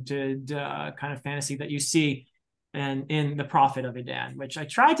 action-oriented kind of fantasy that you see in the Prophet of Edan, which I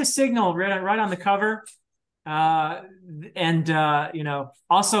tried to signal right on the cover, and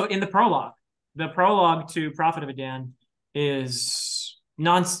also in the prologue. The prologue to Prophet of Edan is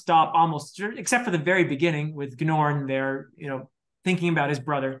nonstop, almost, except for the very beginning with Gnorn there, thinking about his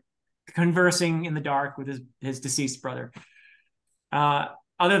brother, conversing in the dark with his deceased brother.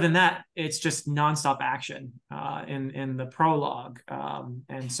 Other than that, it's just nonstop action in the prologue.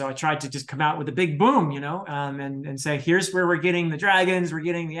 And so I tried to just come out with a big boom, and say, here's where we're getting the dragons, we're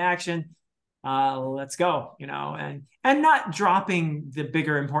getting the action. Let's go, and not dropping the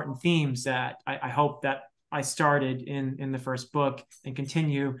bigger important themes that I hope that I started in the first book and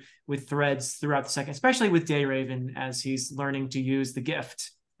continue with threads throughout the second, especially with Dayraven as he's learning to use the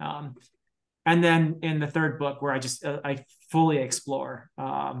gift. And then in the third book, where I fully explore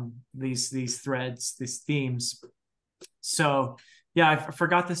these threads, these themes. So yeah, I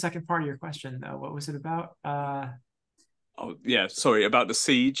forgot the second part of your question though. What was it about? Oh yeah, sorry, about the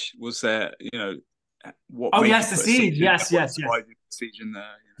siege. Was there, what? Oh yes, the siege. Yes. Siege in there.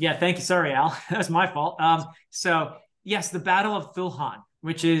 Yeah, thank you. Sorry, Al. That was my fault. So yes, the Battle of Thulhan,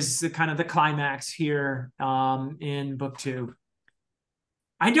 which is the kind of the climax here in book 2.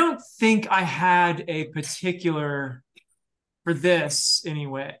 I don't think I had a particular, for this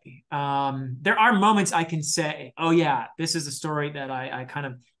anyway. There are moments I can say, oh yeah, this is a story that I kind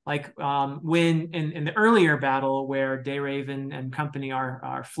of like, when in the earlier battle where Dayraven and company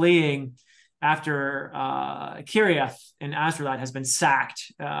are fleeing after Kiriath in Azralat has been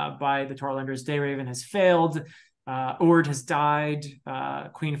sacked by the Torlenders. Dayraven has failed. Ord has died.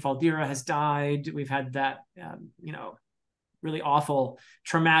 Queen Faldira has died. We've had that, really awful,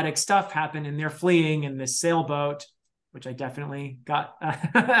 traumatic stuff happen, and they're fleeing in this sailboat, which I definitely got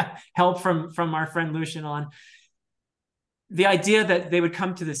help from our friend Lucian on. The idea that they would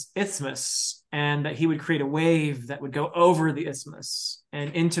come to this isthmus and that he would create a wave that would go over the isthmus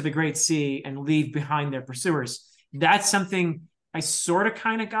and into the Great Sea and leave behind their pursuers. That's something I sort of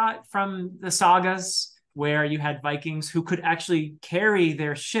kind of got from the sagas, where you had Vikings who could actually carry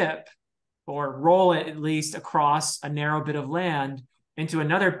their ship or roll it at least across a narrow bit of land into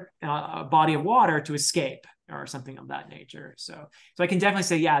another body of water to escape, or something of that nature. So I can definitely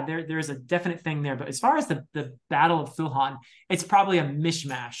say, yeah, there's a definite thing there. But as far as the Battle of Thulhan, it's probably a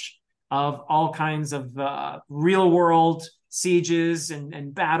mishmash of all kinds of real world sieges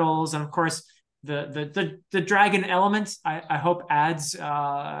and battles, and of course the dragon element. I hope adds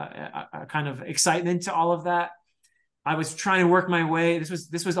a kind of excitement to all of that. I was trying to work my way.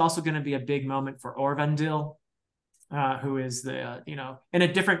 This was also going to be a big moment for Orvandil, who is the in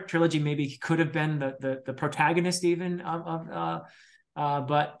a different trilogy, maybe he could have been the protagonist even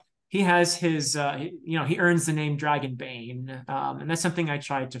but he has his he earns the name Dragonbane, and that's something I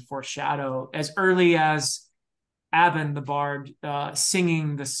tried to foreshadow as early as Aben the Bard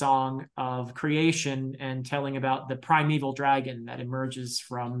singing the song of creation and telling about the primeval dragon that emerges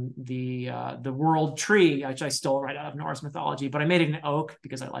from the world tree, which I stole right out of Norse mythology, but I made it an oak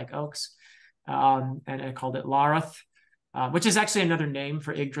because I like oaks. And I called it Larath, which is actually another name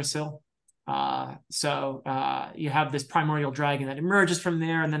for Yggdrasil. So you have this primordial dragon that emerges from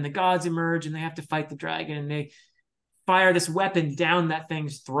there, and then the gods emerge and they have to fight the dragon, and they fire this weapon down that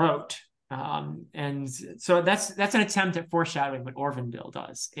thing's throat. And so that's an attempt at foreshadowing what Orvandil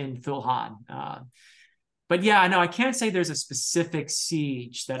does in Thulhan. but yeah, no, I can't say there's a specific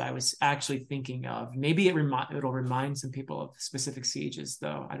siege that I was actually thinking of. Maybe it'll remind some people of specific sieges,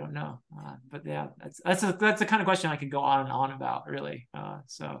 though. I don't know. But yeah, that's the kind of question I could go on and on about, really.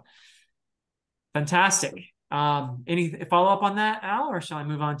 So fantastic. Any follow up on that, Al, or shall I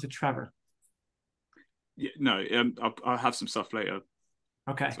move on to Trevor? Yeah, no, I'll have some stuff later.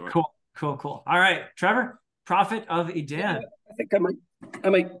 Okay, right. cool. All right, Trevor, Prophet of Edan. Yeah, I think I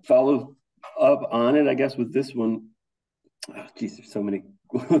might follow up on it, I guess, with this one. Oh, geez, there's so many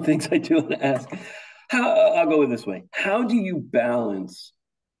things I do want to ask. I'll go with this way. How do you balance?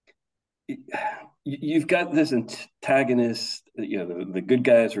 You've got this antagonist, the good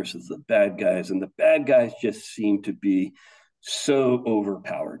guys versus the bad guys, and the bad guys just seem to be so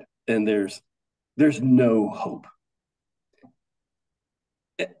overpowered, and there's no hope.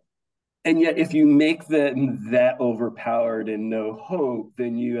 And yet, if you make that overpowered and no hope,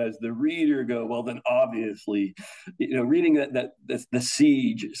 then you, as the reader, go, well, then obviously, reading that the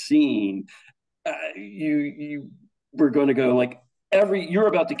siege scene, you were going to go like you're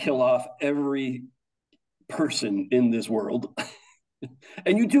about to kill off every person in this world,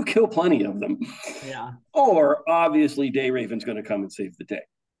 and you do kill plenty of them. Yeah. Or obviously, Day Raven's going to come and save the day.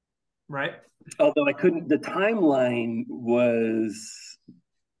 Right. Although the timeline was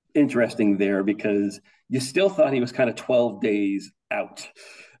interesting there because you still thought he was kind of 12 days out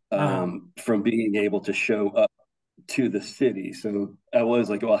from being able to show up to the city. So I was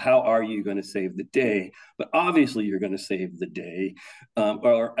like, well, how are you going to save the day? But obviously you're going to save the day,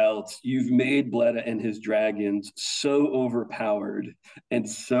 or else you've made Bleda and his dragons so overpowered and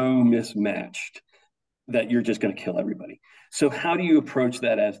so mismatched that you're just going to kill everybody. So how do you approach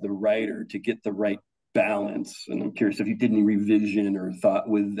that as the writer to get the right balance? And I'm curious if you did any revision or thought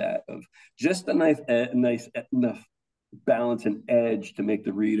with that of just a nice enough balance and edge to make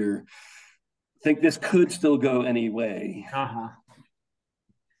the reader think this could still go any way.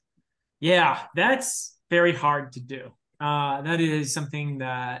 Yeah, that's very hard to do. That is something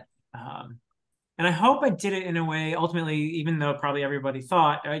that, and I hope I did it in a way, ultimately, even though probably everybody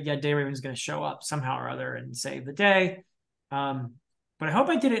thought, yeah, Day Raven's going to show up somehow or other and save the day. But I hope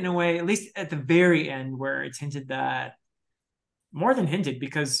I did it in a way, at least at the very end, where it's hinted that, more than hinted,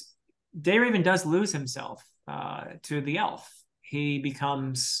 because Day Raven does lose himself to the elf. He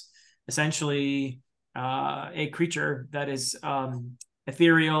becomes essentially a creature that is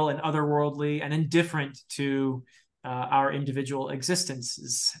ethereal and otherworldly and indifferent to our individual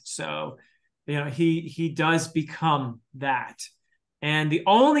existences. So, he does become that. And the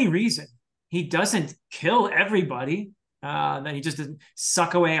only reason he doesn't kill everybody, that he just doesn't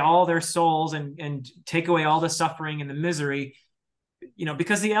suck away all their souls and take away all the suffering and the misery,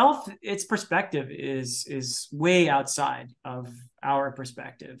 because the elf, its perspective is way outside of our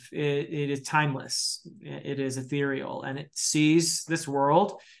perspective. It is timeless, it is ethereal, and it sees this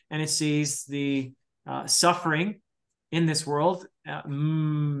world and it sees the suffering in this world,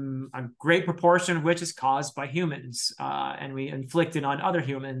 a great proportion of which is caused by humans, and we inflict it on other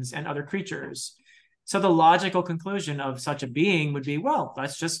humans and other creatures. So the logical conclusion of such a being would be, well,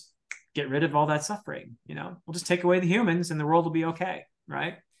 let's just get rid of all that suffering. We'll just take away the humans and the world will be okay,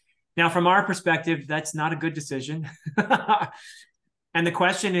 right? Now, from our perspective, that's not a good decision. And the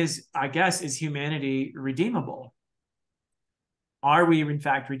question is, I guess, is humanity redeemable? Are we, in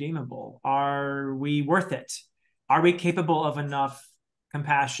fact, redeemable? Are we worth it? Are we capable of enough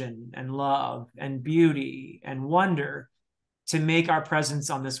compassion and love and beauty and wonder to make our presence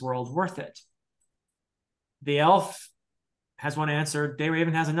on this world worth it? The elf has one answer, Day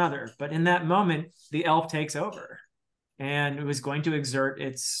Raven has another. But in that moment, the elf takes over, and it was going to exert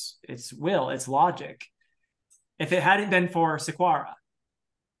its will, its logic. If it hadn't been for Sequara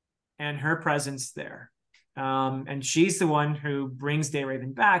and her presence there, and she's the one who brings Day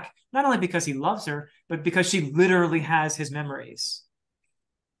Raven back, not only because he loves her, but because she literally has his memories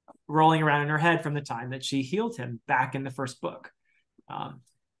rolling around in her head from the time that she healed him back in the first book.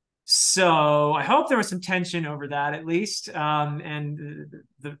 So I hope there was some tension over that, at least. And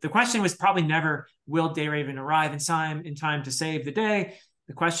the question was probably never, will Day Raven arrive in time to save the day?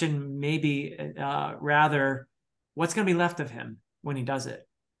 The question may be rather, what's going to be left of him when he does it,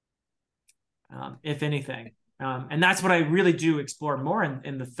 if anything. And that's what I really do explore more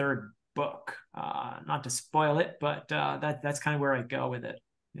in the third book. Not to spoil it, but that's kind of where I go with it.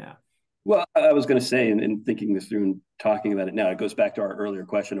 Yeah. Well, I was going to say, and thinking this through and talking about it now, it goes back to our earlier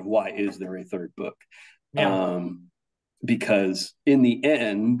question of why is there a third book? Yeah. Because in the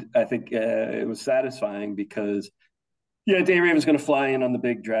end, I think it was satisfying because, yeah, Day Raven's going to fly in on the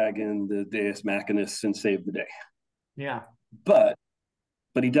big dragon, the Deus Machinus, and save the day. Yeah. But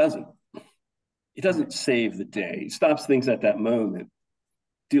he doesn't. He doesn't save the day. He stops things at that moment,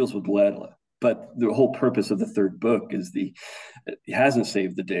 deals with Ledla. But the whole purpose of the third book is he hasn't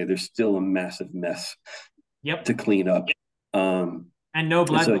saved the day. There's still a massive mess to clean up. And no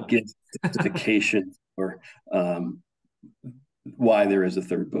blood. So it gives justification for why there is a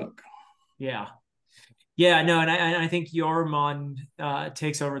third book. Yeah. Yeah, no, and I think Yormon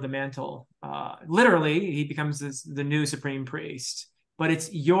takes over the mantle. Literally, he becomes the new supreme priest. But it's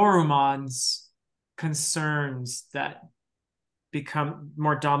Yorumon's concerns that become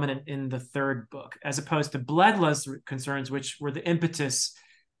more dominant in the third book, as opposed to Bledla's concerns, which were the impetus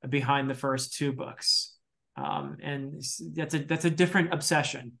behind the first two books. And that's a different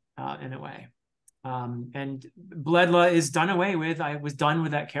obsession in a way. And Bledla is done away with. I was done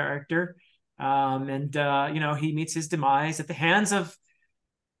with that character. He meets his demise at the hands of,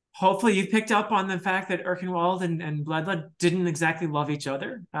 hopefully you've picked up on the fact that Erkenwald and Bledla didn't exactly love each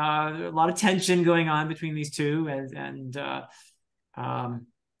other. A lot of tension going on between these two.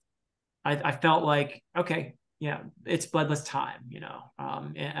 I felt like, okay, yeah, it's Bledla's time,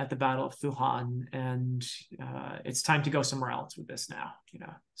 at the Battle of Thuhan. And it's time to go somewhere else with this now,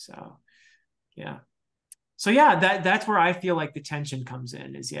 so, yeah. So yeah, that's where I feel like the tension comes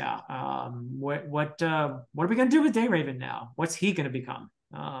in. Is what are we gonna do with Dayraven now? What's he gonna become?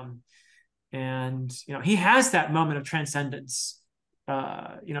 He has that moment of transcendence.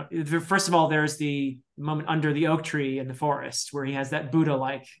 First of all, there's the moment under the oak tree in the forest where he has that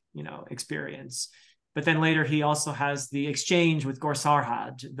Buddha-like, experience. But then later he also has the exchange with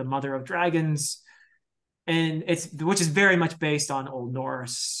Gorsarhad, the mother of dragons. And which is very much based on Old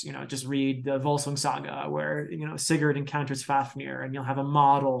Norse. Just read the Volsung Saga, where Sigurd encounters Fafnir, and you'll have a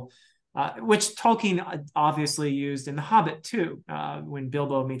model, which Tolkien obviously used in The Hobbit too, when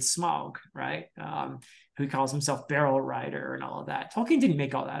Bilbo meets Smaug, right? Who calls himself Barrel Rider and all of that. Tolkien didn't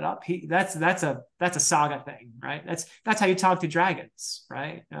make all that up. That's a saga thing, right? That's how you talk to dragons,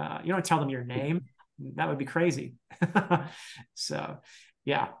 right? You don't tell them your name. That would be crazy. So,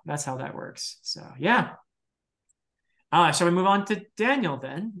 yeah, that's how that works. So, yeah. Shall we move on to Daniel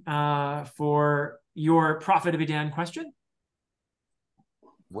then for your Prophet of Edan question?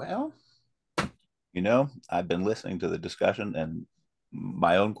 Well, I've been listening to the discussion and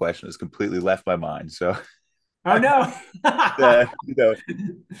my own question has completely left my mind. So, oh no,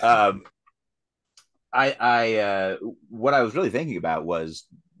 what I was really thinking about was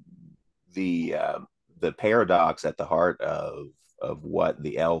the paradox at the heart of what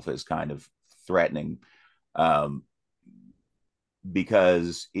the elf is kind of threatening.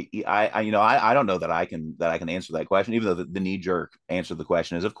 Because I don't know that I can answer that question, even though the knee jerk answer to the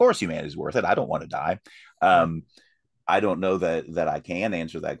question is, of course, humanity's worth it. I don't want to die. I don't know that I can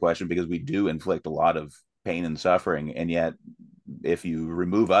answer that question because we do inflict a lot of pain and suffering, and yet if you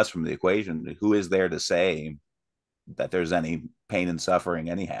remove us from the equation, who is there to say that there's any pain and suffering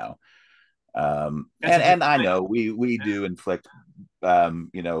anyhow? And I know we do inflict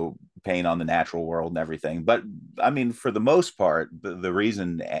pain on the natural world and everything, but I mean, for the most part, the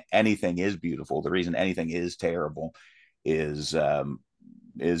reason anything is beautiful, the reason anything is terrible is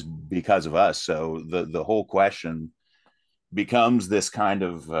because of us. So the whole question becomes this kind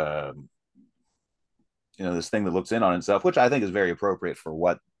of this thing that looks in on itself, which I think is very appropriate for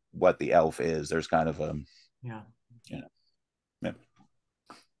what the elf is. There's kind of yeah.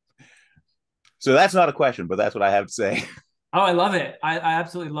 So that's not a question, but that's what I have to say. Oh, I love it. I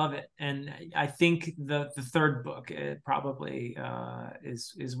absolutely love it. And I think the third book, it probably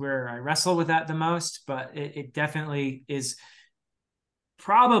is where I wrestle with that the most, but it definitely is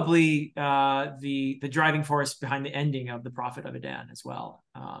probably the driving force behind the ending of the Prophet of Edan as well.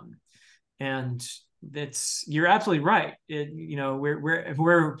 And you're absolutely right.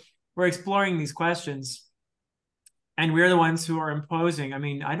 We're exploring these questions, and we're the ones who are imposing. I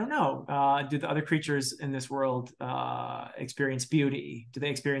mean, I don't know. Do the other creatures in this world experience beauty? Do they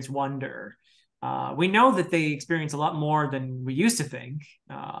experience wonder? We know that they experience a lot more than we used to think.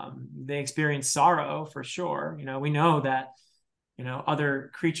 They experience sorrow for sure. We know that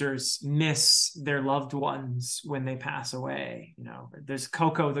other creatures miss their loved ones when they pass away. There's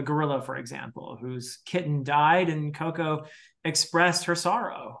Coco the gorilla, for example, whose kitten died, and Coco expressed her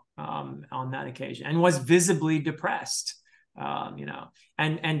sorrow on that occasion and was visibly depressed,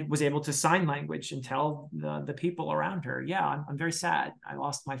 and was able to sign language and tell the people around her, yeah, I'm very sad. I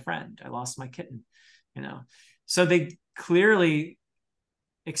lost my friend. I lost my kitten, So they clearly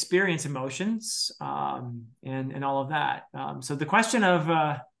experience emotions and all of that. So the question of,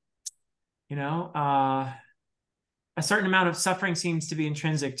 a certain amount of suffering seems to be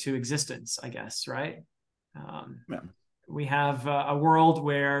intrinsic to existence, I guess, right? Yeah. We have a world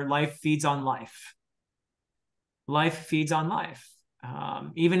where life feeds on life. Life feeds on life.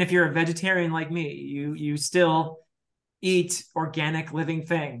 Even if you're a vegetarian like me, you still eat organic living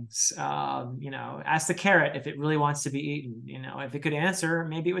things. Ask the carrot if it really wants to be eaten. If it could answer,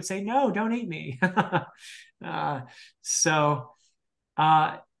 maybe it would say, no, don't eat me. So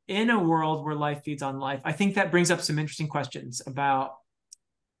in a world where life feeds on life, I think that brings up some interesting questions about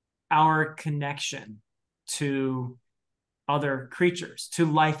our connection to other creatures, to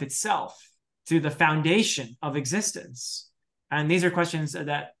life itself, to the foundation of existence. And these are questions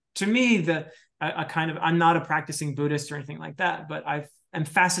that, to me, I'm not a practicing Buddhist or anything like that, but I'm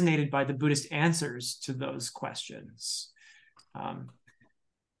fascinated by the Buddhist answers to those questions,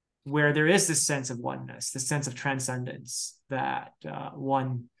 where there is this sense of oneness, this sense of transcendence that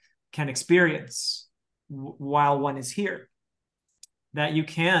one can experience while one is here, that you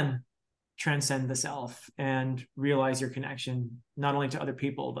can transcend the self and realize your connection not only to other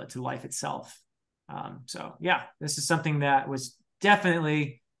people, but to life itself. So yeah, this is something that was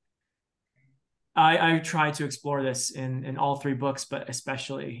definitely, I tried to explore this in all three books, but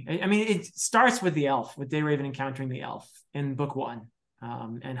especially, I mean, it starts with the elf, with Raven encountering the elf in book one.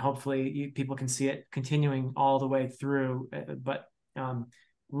 And hopefully people can see it continuing all the way through, but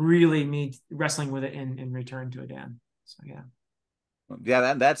really me wrestling with it in Return to Edan. So yeah.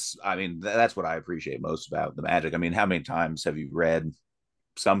 Yeah, that's what I appreciate most about the magic. I mean, how many times have you read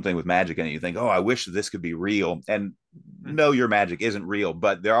something with magic in it, you think, oh, I wish this could be real? And no, your magic isn't real,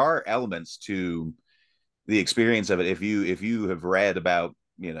 but there are elements to the experience of it. If you have read about,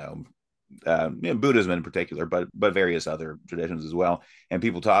 Buddhism in particular, but various other traditions as well, and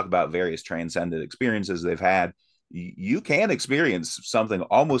people talk about various transcendent experiences they've had, you can experience something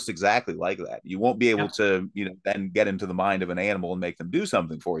almost exactly like that. You won't be able to, then get into the mind of an animal and make them do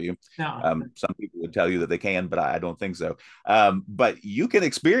something for you. No. Some people would tell you that they can, but I don't think so. But you can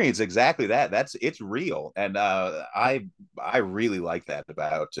experience exactly that. It's real, and I really like that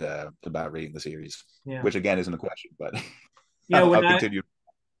about reading the series, which again isn't a question, but I'll continue.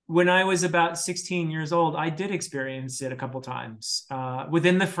 When I was about 16 years old, I did experience it a couple times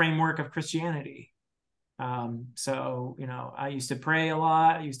within the framework of Christianity. So, I used to pray a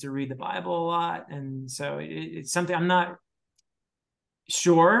lot. I used to read the Bible a lot. And so it's something I'm not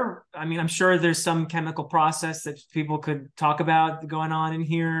sure. I mean, I'm sure there's some chemical process that people could talk about going on in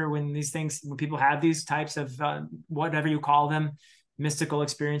here when people have these types of, whatever you call them, mystical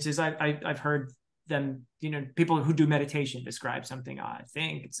experiences. I've heard them, people who do meditation describe something. I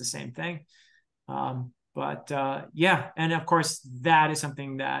think it's the same thing. But yeah, and of course, that is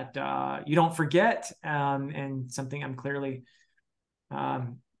something that you don't forget, and something I'm clearly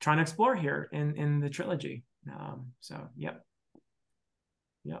trying to explore here in the trilogy. So, yep.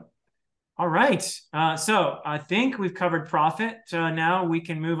 All right. So I think we've covered Prophet. Now we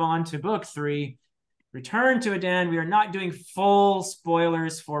can move on to book 3, Return to Edan. We are not doing full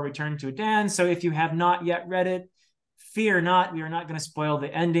spoilers for Return to Edan. So if you have not yet read it, fear not. We are not going to spoil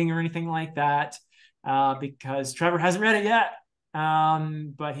the ending or anything like that. Because Trevor hasn't read it yet,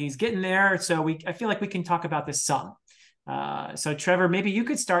 but he's getting there. So I feel like we can talk about this some. So Trevor, maybe you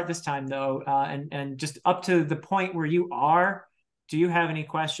could start this time though, and just up to the point where you are. Do you have any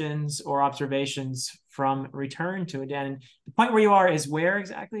questions or observations from Return to Edan? And the point where you are is where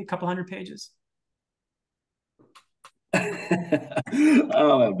exactly? A couple hundred pages.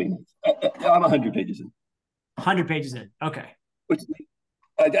 Oh, that'd be nice. I'm 100 pages in. 100 pages in. Okay. Which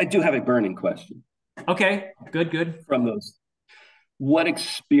I do have a burning question. Okay, good. From those, what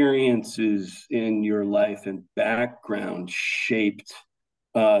experiences in your life and background shaped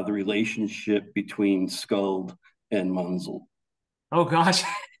the relationship between Skuld and Munzel? Oh gosh.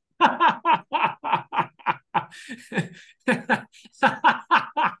 Well,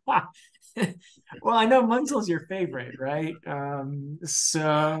 I know Munzel's your favorite, right?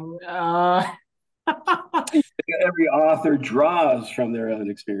 Every author draws from their own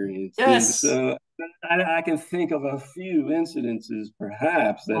experiences. Yes. So I can think of a few incidences,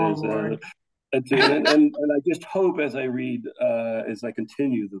 perhaps, that and I just hope as I read, as I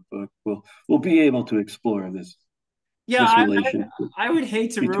continue the book, we'll be able to explore this. Yeah, relationship. I would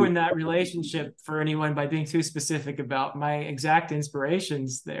hate to ruin that relationship for anyone by being too specific about my exact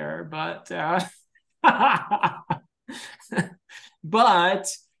inspirations there, but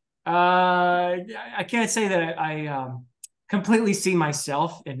I can't say that I completely see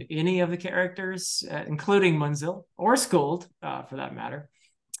myself in any of the characters, including Munzel or Skuld, for that matter.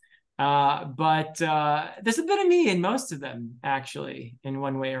 But there's a bit of me in most of them, actually, in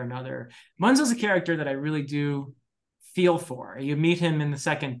one way or another. Munzel's a character that I really do feel for. You meet him in the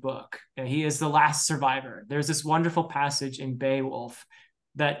second book. He is the last survivor. There's this wonderful passage in Beowulf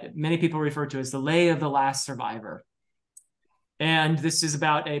that many people refer to as the Lay of the Last Survivor. And this is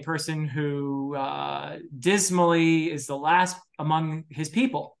about a person who dismally is the last among his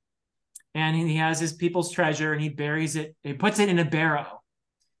people. And he has his people's treasure and he buries it, he puts it in a barrow,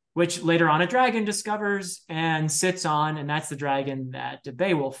 which later on a dragon discovers and sits on. And that's the dragon that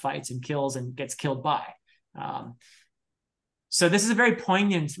Beowulf fights and kills and gets killed by. So this is a very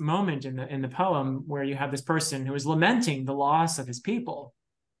poignant moment in the poem where you have this person who is lamenting the loss of his people.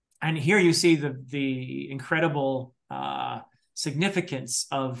 And here you see the incredible significance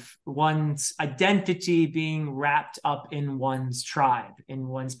of one's identity being wrapped up in one's tribe, in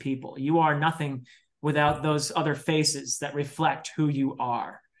one's people. You are nothing without those other faces that reflect who you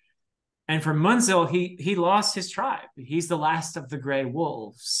are. And for Munzil, he lost his tribe. He's the last of the gray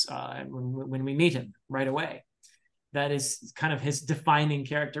wolves when we meet him right away. That is kind of his defining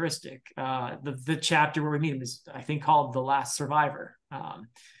characteristic. The chapter where we meet him is, I think, called The Last Survivor.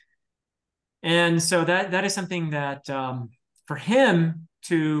 And so that is something that for him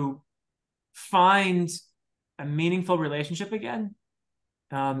to find a meaningful relationship again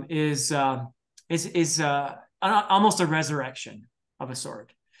is almost a resurrection of a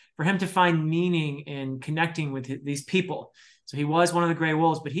sort. For him to find meaning in connecting with these people. So he was one of the gray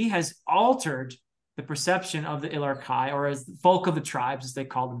wolves, but he has altered the perception of the Ilarkai, or as the folk of the tribes, as they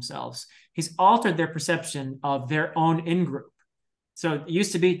call themselves. He's altered their perception of their own in-group. So it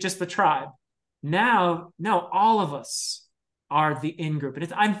used to be just the tribe. Now, no, all of us are the in-group.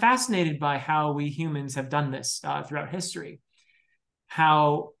 And I'm fascinated by how we humans have done this throughout history.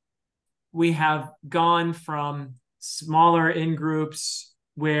 How we have gone from smaller in-groups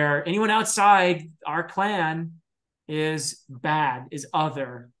where anyone outside our clan is bad, is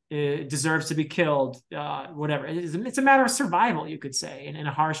other, it deserves to be killed, whatever. It's a matter of survival, you could say, in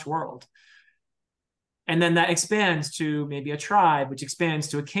a harsh world. And then that expands to maybe a tribe, which expands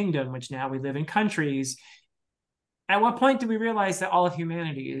to a kingdom, which now we live in countries. At what point do we realize that all of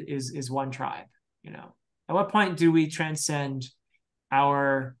humanity is one tribe? You know, at what point do we transcend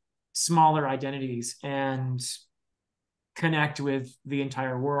our smaller identities and connect with the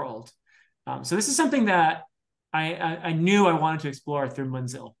entire world? So this is something that I knew I wanted to explore through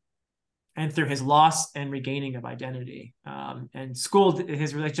Munzil and through his loss and regaining of identity, and schooled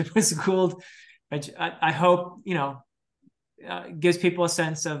his relationship with schooled. I hope, you know, gives people a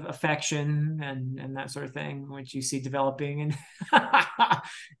sense of affection and that sort of thing, which you see developing in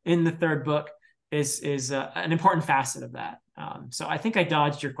in the third book is an important facet of that. So I think I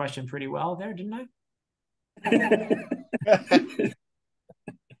dodged your question pretty well there, didn't I?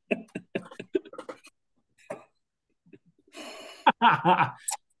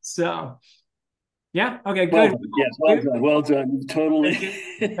 So yeah, okay, good. Well done. Totally.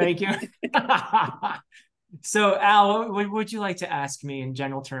 Thank you. So Al, what would you like to ask me in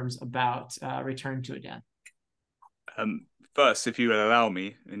general terms about Return to Edan? First, if you will allow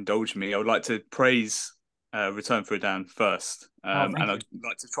me, indulge me, I would like to praise Return for Edan first. And I'd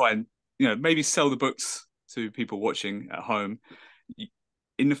like to try and, you know, maybe sell the books to people watching at home.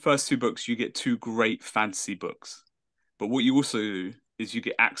 In the first two books, you get two great fantasy books. But what you also do is you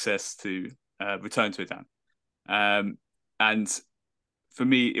get access to Return to Edan. And for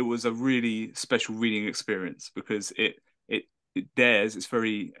me, it was a really special reading experience because it's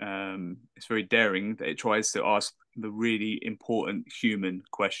very daring that it tries to ask the really important human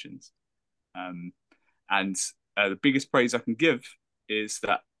questions. And the biggest praise I can give is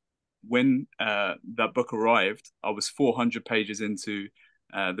that when that book arrived, I was 400 pages into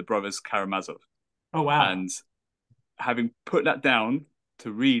the Brothers Karamazov. Oh, wow. And having put that down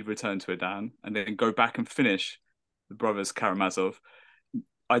to read Return to Edan and then go back and finish the Brothers Karamazov,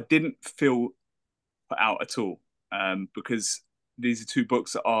 I didn't feel put out at all, because these are two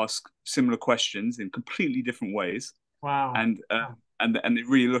books that ask similar questions in completely different ways. Wow. And they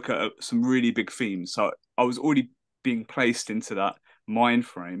really look at some really big themes. So I was already being placed into that mind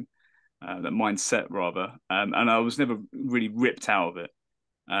frame, that mindset rather, and I was never really ripped out of it.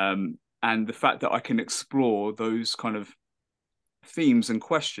 And the fact that I can explore those kind of themes and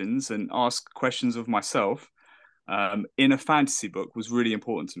questions and ask questions of myself in a fantasy book was really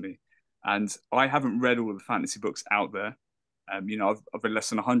important to me. And I haven't read all of the fantasy books out there. You know, I've read less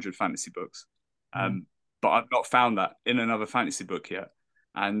than 100 fantasy books, but I've not found that in another fantasy book yet.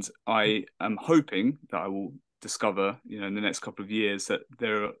 And I am hoping that I will discover, you know, in the next couple of years that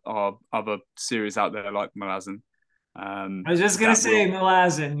there are other series out there like Malazan. I was just gonna say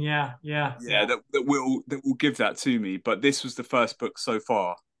Malazan, yeah. That will give that to me. But this was the first book so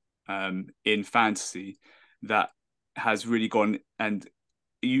far in fantasy that has really gone, and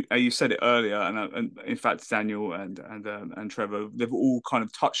you said it earlier, and in fact Daniel and Trevor, they've all kind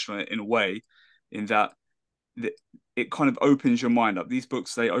of touched on it in a way, in that it kind of opens your mind up. These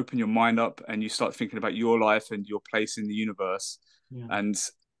books, they open your mind up, and you start thinking about your life and your place in the universe. Yeah. And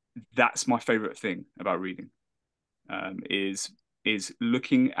that's my favorite thing about reading, is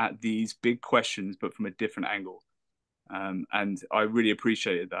looking at these big questions but from a different angle. And I really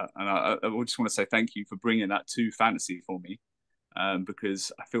appreciated that, and I just want to say thank you for bringing that to fantasy for me,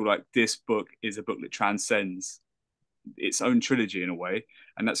 because I feel like this book is a book that transcends its own trilogy in a way.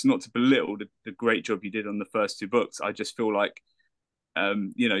 And that's not to belittle the great job you did on the first two books. I just feel like,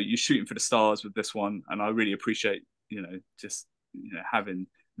 you're shooting for the stars with this one, and I really appreciate, just having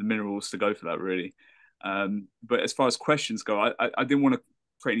the minerals to go for that, really. But as far as questions go, I didn't want to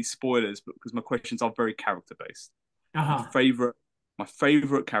create any spoilers, but because my questions are very character based. Uh-huh. My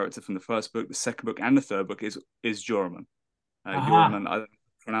favorite character from the first book, the second book, and the third book is Joramun. Uh-huh. Joramun, I don't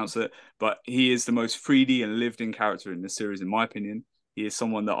pronounce it, but he is the most 3D and lived in character in this series, in my opinion. He is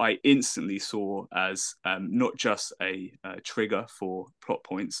someone that I instantly saw as not just a trigger for plot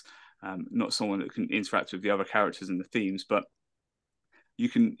points, not someone that can interact with the other characters and the themes, but you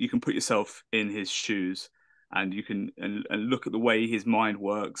can put yourself in his shoes, and you can and look at the way his mind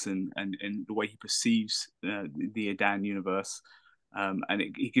works, and the way he perceives the Edan universe, and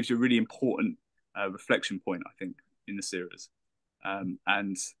it gives you a really important reflection point, I think, in the series.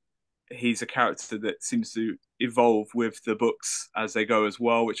 And he's a character that seems to evolve with the books as they go as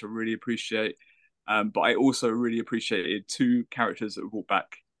well, which I really appreciate. But I also really appreciated two characters that were brought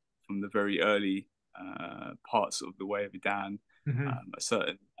back from the very early parts of the Way of Edan. Mm-hmm. A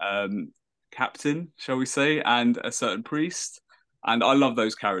certain captain, shall we say, and a certain priest. And I love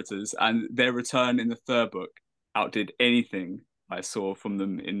those characters, and their return in the third book outdid anything I saw from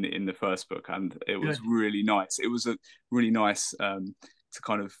them in the first book, and it was Good. really nice. It was a really nice to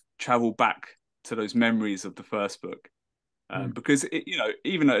kind of travel back to those memories of the first book, because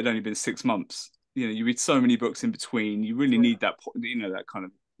even though it had only been 6 months, you read so many books in between. You really need that that kind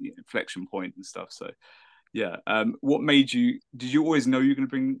of inflection point and stuff. So yeah, what made you? Did you always know you were going to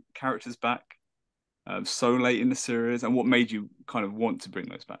bring characters back so late in the series, and what made you kind of want to bring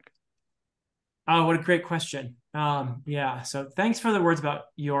those back? Oh, what a great question. Yeah, so thanks for the words about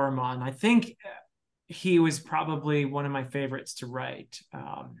Yoramon. I think he was probably one of my favorites to write.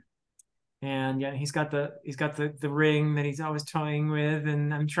 And yeah, he's got the ring that he's always toying with,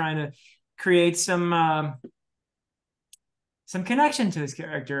 and I'm trying to create some connection to this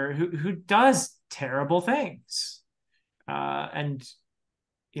character who does terrible things. And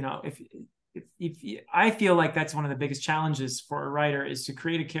if I feel like that's one of the biggest challenges for a writer, is to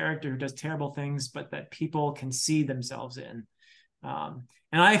create a character who does terrible things, but that people can see themselves in. And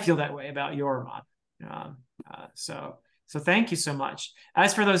I feel that way about Yoramon. So thank you so much.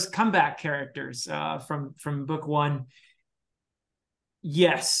 As for those comeback characters from book one,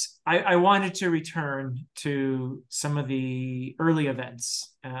 yes, I wanted to return to some of the early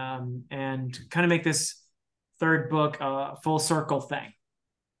events, and kind of make this third book a full circle thing.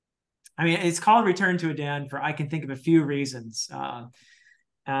 I mean, it's called Return to Edan for I can think of a few reasons.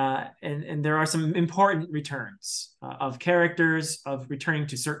 And there are some important returns of characters, of returning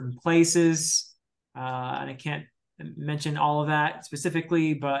to certain places. And I can't mention all of that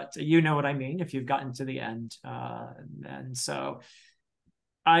specifically, but you know what I mean if you've gotten to the end. And so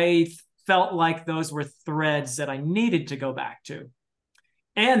I felt like those were threads that I needed to go back to.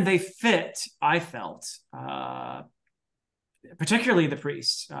 And they fit, I felt, particularly the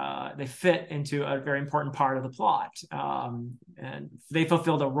priest. They fit into a very important part of the plot, and they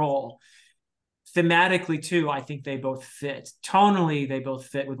fulfilled a role. Thematically, too, I think they both fit. Tonally, they both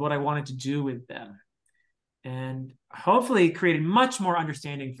fit with what I wanted to do with them, and hopefully created much more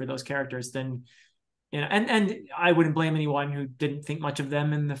understanding for those characters than, and I wouldn't blame anyone who didn't think much of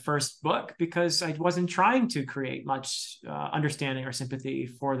them in the first book, because I wasn't trying to create much understanding or sympathy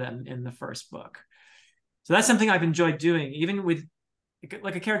for them in the first book. So that's something I've enjoyed doing, even with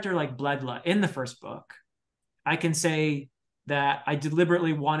like a character like Bledla in the first book. I can say that I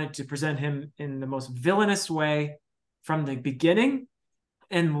deliberately wanted to present him in the most villainous way from the beginning,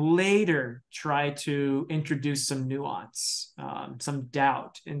 and later try to introduce some nuance, some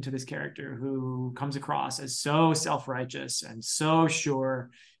doubt into this character who comes across as so self-righteous and so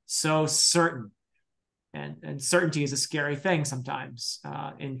sure, so certain. And certainty is a scary thing sometimes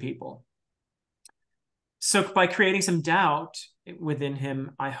in people. So by creating some doubt within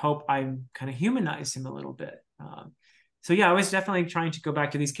him, I hope I kind of humanize him a little bit. So yeah, I was definitely trying to go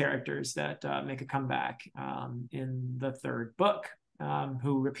back to these characters that make a comeback in the third book,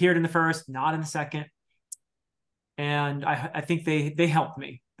 who appeared in the first, not in the second. and I think they helped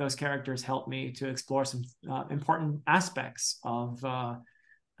me. Those characters helped me to explore some important aspects of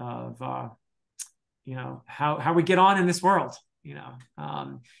you know, how we get on in this world, you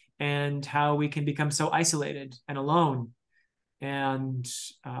know, and how we can become so isolated and alone. And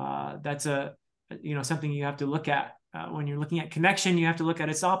that's you know, something you have to look at when you're looking at connection. You have to look at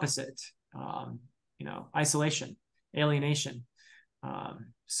its opposite, you know, isolation, alienation.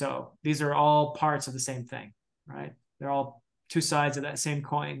 So these are all parts of the same thing, right? They're all two sides of that same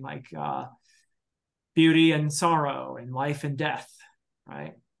coin, like beauty and sorrow, and life and death,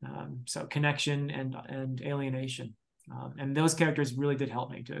 right? So connection and alienation, and those characters really did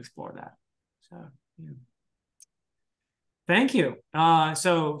help me to explore that. So yeah. Thank you.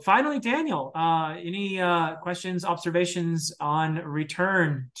 So finally, Daniel, any questions, observations on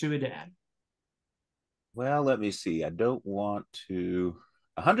Return to Edan? Well, let me see. I don't want to.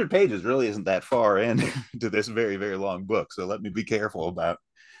 100 pages really isn't that far in to this very, very long book. So let me be careful about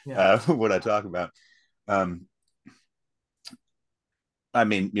what I talk about. I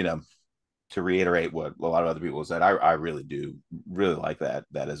mean, you know, to reiterate what a lot of other people said, I really do really like that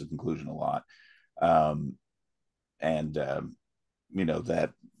as a conclusion a lot. And you know,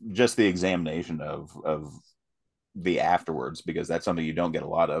 that just the examination of the afterwards, because that's something you don't get a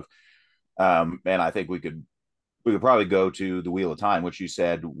lot of. And I think we could probably go to the Wheel of Time, which you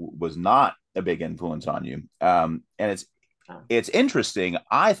said was not a big influence on you. And it's interesting.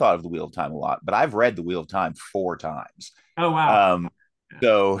 I thought of the Wheel of Time a lot, but I've read the Wheel of Time 4 times. Oh wow.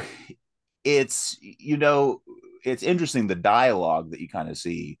 So it's, you know, it's interesting, the dialogue that you kind of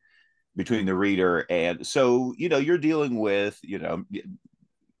see between the reader. And so, you know, you're dealing with, you know,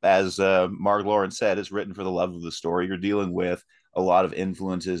 as Mark Lawrence said, it's written for the love of the story. You're dealing with a lot of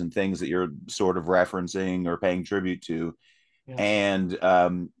influences and things that you're sort of referencing or paying tribute to. Yeah.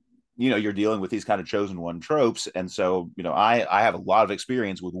 And you know, you're dealing with these kind of chosen one tropes. And so, you know, I have a lot of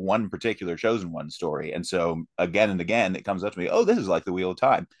experience with one particular chosen one story. And so again and again, it comes up to me, oh, this is like the Wheel of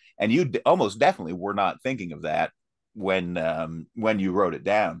Time. And you almost definitely were not thinking of that when you wrote it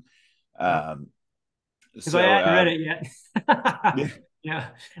down. Because I hadn't read it yet. Yeah.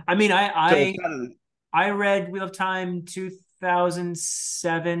 I mean, I read Wheel of Time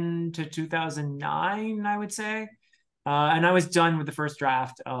 2007 to 2009, I would say. And I was done with the first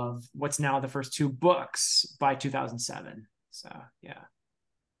draft of what's now the first 2 books by 2007. So yeah.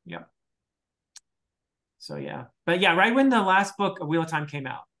 Yep. So yeah. But yeah, right when the last book of Wheel of Time came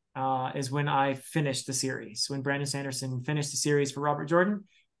out is when I finished the series. When Brandon Sanderson finished the series for Robert Jordan,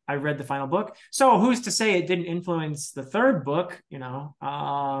 I read the final book. So who's to say it didn't influence the 3rd book? You know,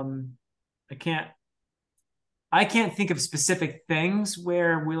 I can't think of specific things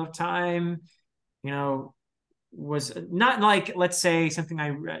where Wheel of Time, you know, was not like, let's say, something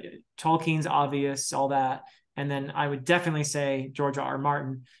I read, Tolkien's obvious, all that. And then I would definitely say George R. R.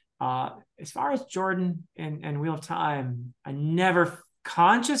 Martin. As far as Jordan and Wheel of Time, I never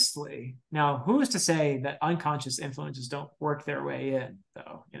consciously, now who's to say that unconscious influences don't work their way in,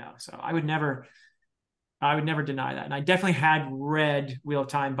 though, you know? So I would never deny that. And I definitely had read Wheel of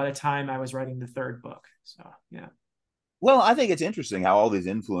Time by the time I was writing the 3rd book. So yeah. Well, I think it's interesting how all these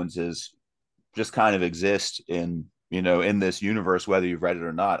influences just kind of exist in, you know, in this universe, whether you've read it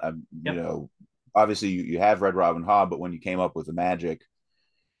or not. You know, obviously you have read Robin Hobb, but when you came up with the magic,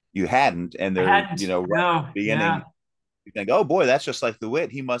 you hadn't. And they're, you know, right no. at the beginning, you think, oh boy, that's just like the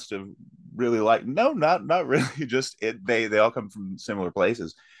Wit. He must have really liked. No, not really. Just they all come from similar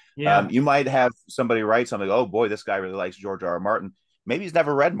places. Yeah. You might have somebody write something. Oh boy, this guy really likes George R. R. Martin. Maybe he's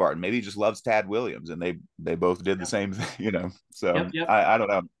never read Martin. Maybe he just loves Tad Williams, and they both did the same thing. You know, so I don't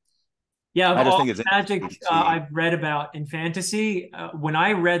know. Yeah, I just think it's magic I've read about in fantasy. When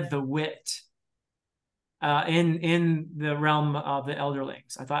I read The Wit in the realm of the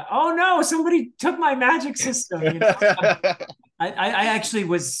Elderlings, I thought, oh no, somebody took my magic system. You know? I actually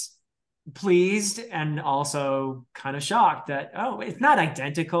was pleased and also kind of shocked that, oh, it's not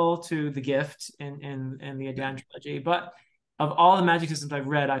identical to the Gift in the Edan Trilogy, but of all the magic systems I've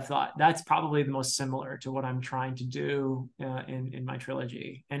read, I've thought that's probably the most similar to what I'm trying to do in my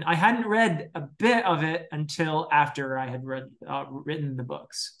trilogy. And I hadn't read a bit of it until after I had written the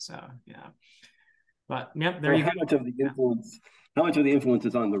books. So yeah, but yep, there you go. How much of the influence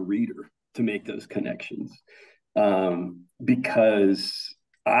is on the reader to make those connections? Because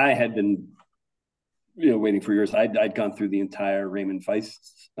I had been, you know, waiting for years. I'd gone through the entire Raymond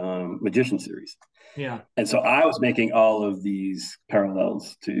Feist's Magician series. Yeah. And so I was making all of these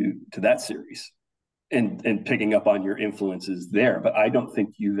parallels to that series and picking up on your influences there. But I don't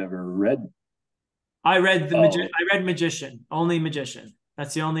think you've ever read. I read Magician, only Magician.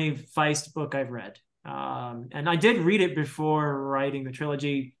 That's the only Feist book I've read. And I did read it before writing the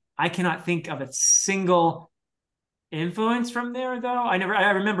trilogy. I cannot think of a single influence from there, though. I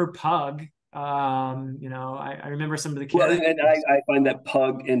remember Pug. I remember some of the Well, characters. and I find that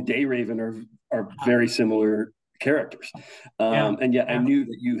Pug and Dayraven are very similar characters. Yeah, and yeah, I yeah. knew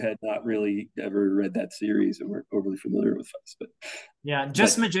that you had not really ever read that series and weren't overly familiar with us, Yeah,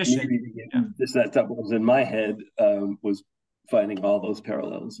 just me Magician. reading it, Yeah. just that stuff was in my head, was finding all those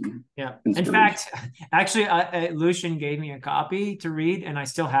parallels and Yeah. In inspiration. fact, actually, Lucian gave me a copy to read, and I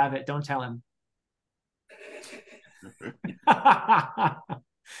still have it. Don't tell him.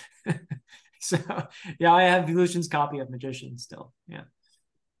 So, yeah, I have Lucian's copy of Magician still. Yeah.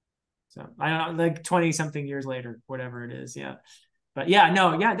 So I don't know, like 20 something years later, whatever it is. Yeah. But yeah,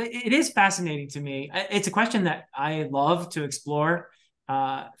 no, yeah, it is fascinating to me. It's a question that I love to explore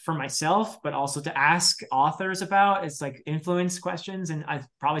for myself, but also to ask authors about. It's like influence questions, and I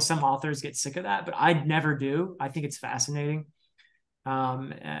probably some authors get sick of that, but I never do. I think it's fascinating,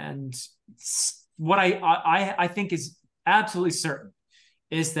 and what I think is absolutely certain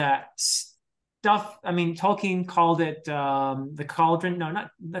is that stuff. I mean, Tolkien called it the cauldron. No,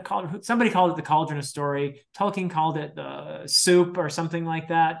 not the cauldron. Somebody called it the cauldron of story. Tolkien called it the soup or something like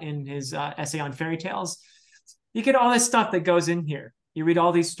that in his essay on fairy tales. You get all this stuff that goes in here. You read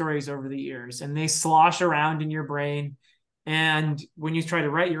all these stories over the years, and they slosh around in your brain. And when you try to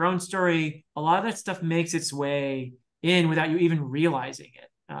write your own story, a lot of that stuff makes its way in without you even realizing it.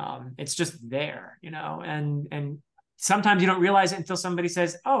 It's just there, and sometimes you don't realize it until somebody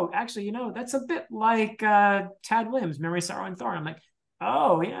says, "Oh, actually, that's a bit like Tad Lim's Memory, Sorrow, and Thorn." I'm like,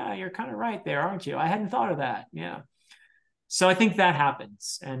 "Oh, yeah, you're kind of right there, aren't you? I hadn't thought of that." Yeah. So I think that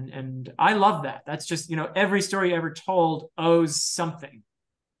happens, and I love that. That's just every story ever told owes something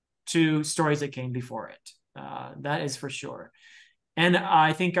to stories that came before it. That is for sure. And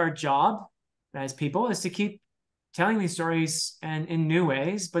I think our job as people is to keep telling these stories and in new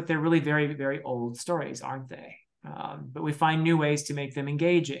ways, but they're really very, very old stories, aren't they? But we find new ways to make them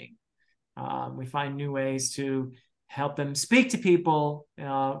engaging. We find new ways to help them speak to people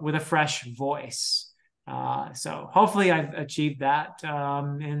with a fresh voice. So hopefully I've achieved that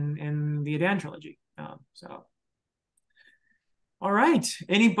in the Edan trilogy. So, all right.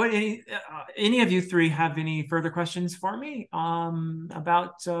 Any of you three have any further questions for me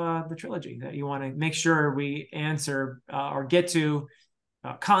about the trilogy that you want to make sure we answer or get to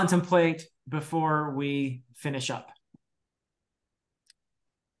contemplate before we finish up?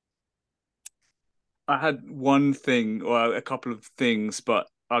 I had one thing or a couple of things, but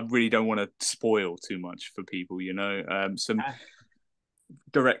I really don't want to spoil too much for people, some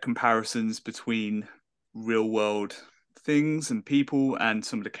direct comparisons between real world things and people and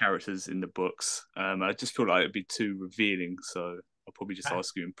some of the characters in the books. I just feel like it'd be too revealing, so I'll probably just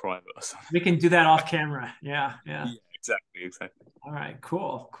ask you in private or something. We can do that off camera. Yeah, yeah. Yeah, exactly. All right,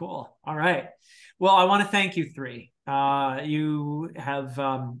 cool. All right. Well, I want to thank you three. You have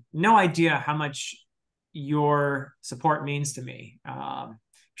no idea how much your support means to me.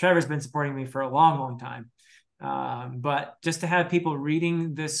 Trevor's been supporting me for a long, long time. But just to have people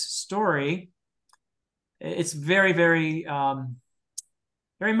reading this story, it's very, very,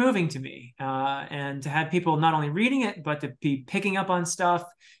 very moving to me. And to have people not only reading it, but to be picking up on stuff,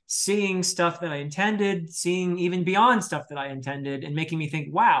 seeing stuff that I intended, seeing even beyond stuff that I intended, and making me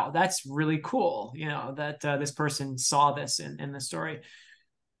think, wow, that's really cool, that this person saw this in the story.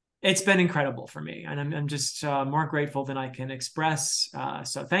 It's been incredible for me, and I'm just more grateful than I can express.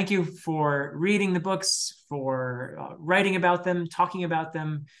 So thank you for reading the books, for writing about them, talking about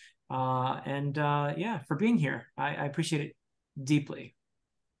them, and yeah, for being here. I appreciate it deeply.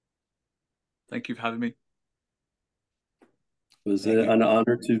 Thank you for having me. It was an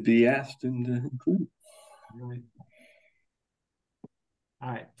honor to be asked and included. Really. All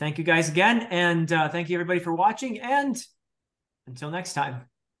right. Thank you guys again, and thank you everybody for watching, and until next time.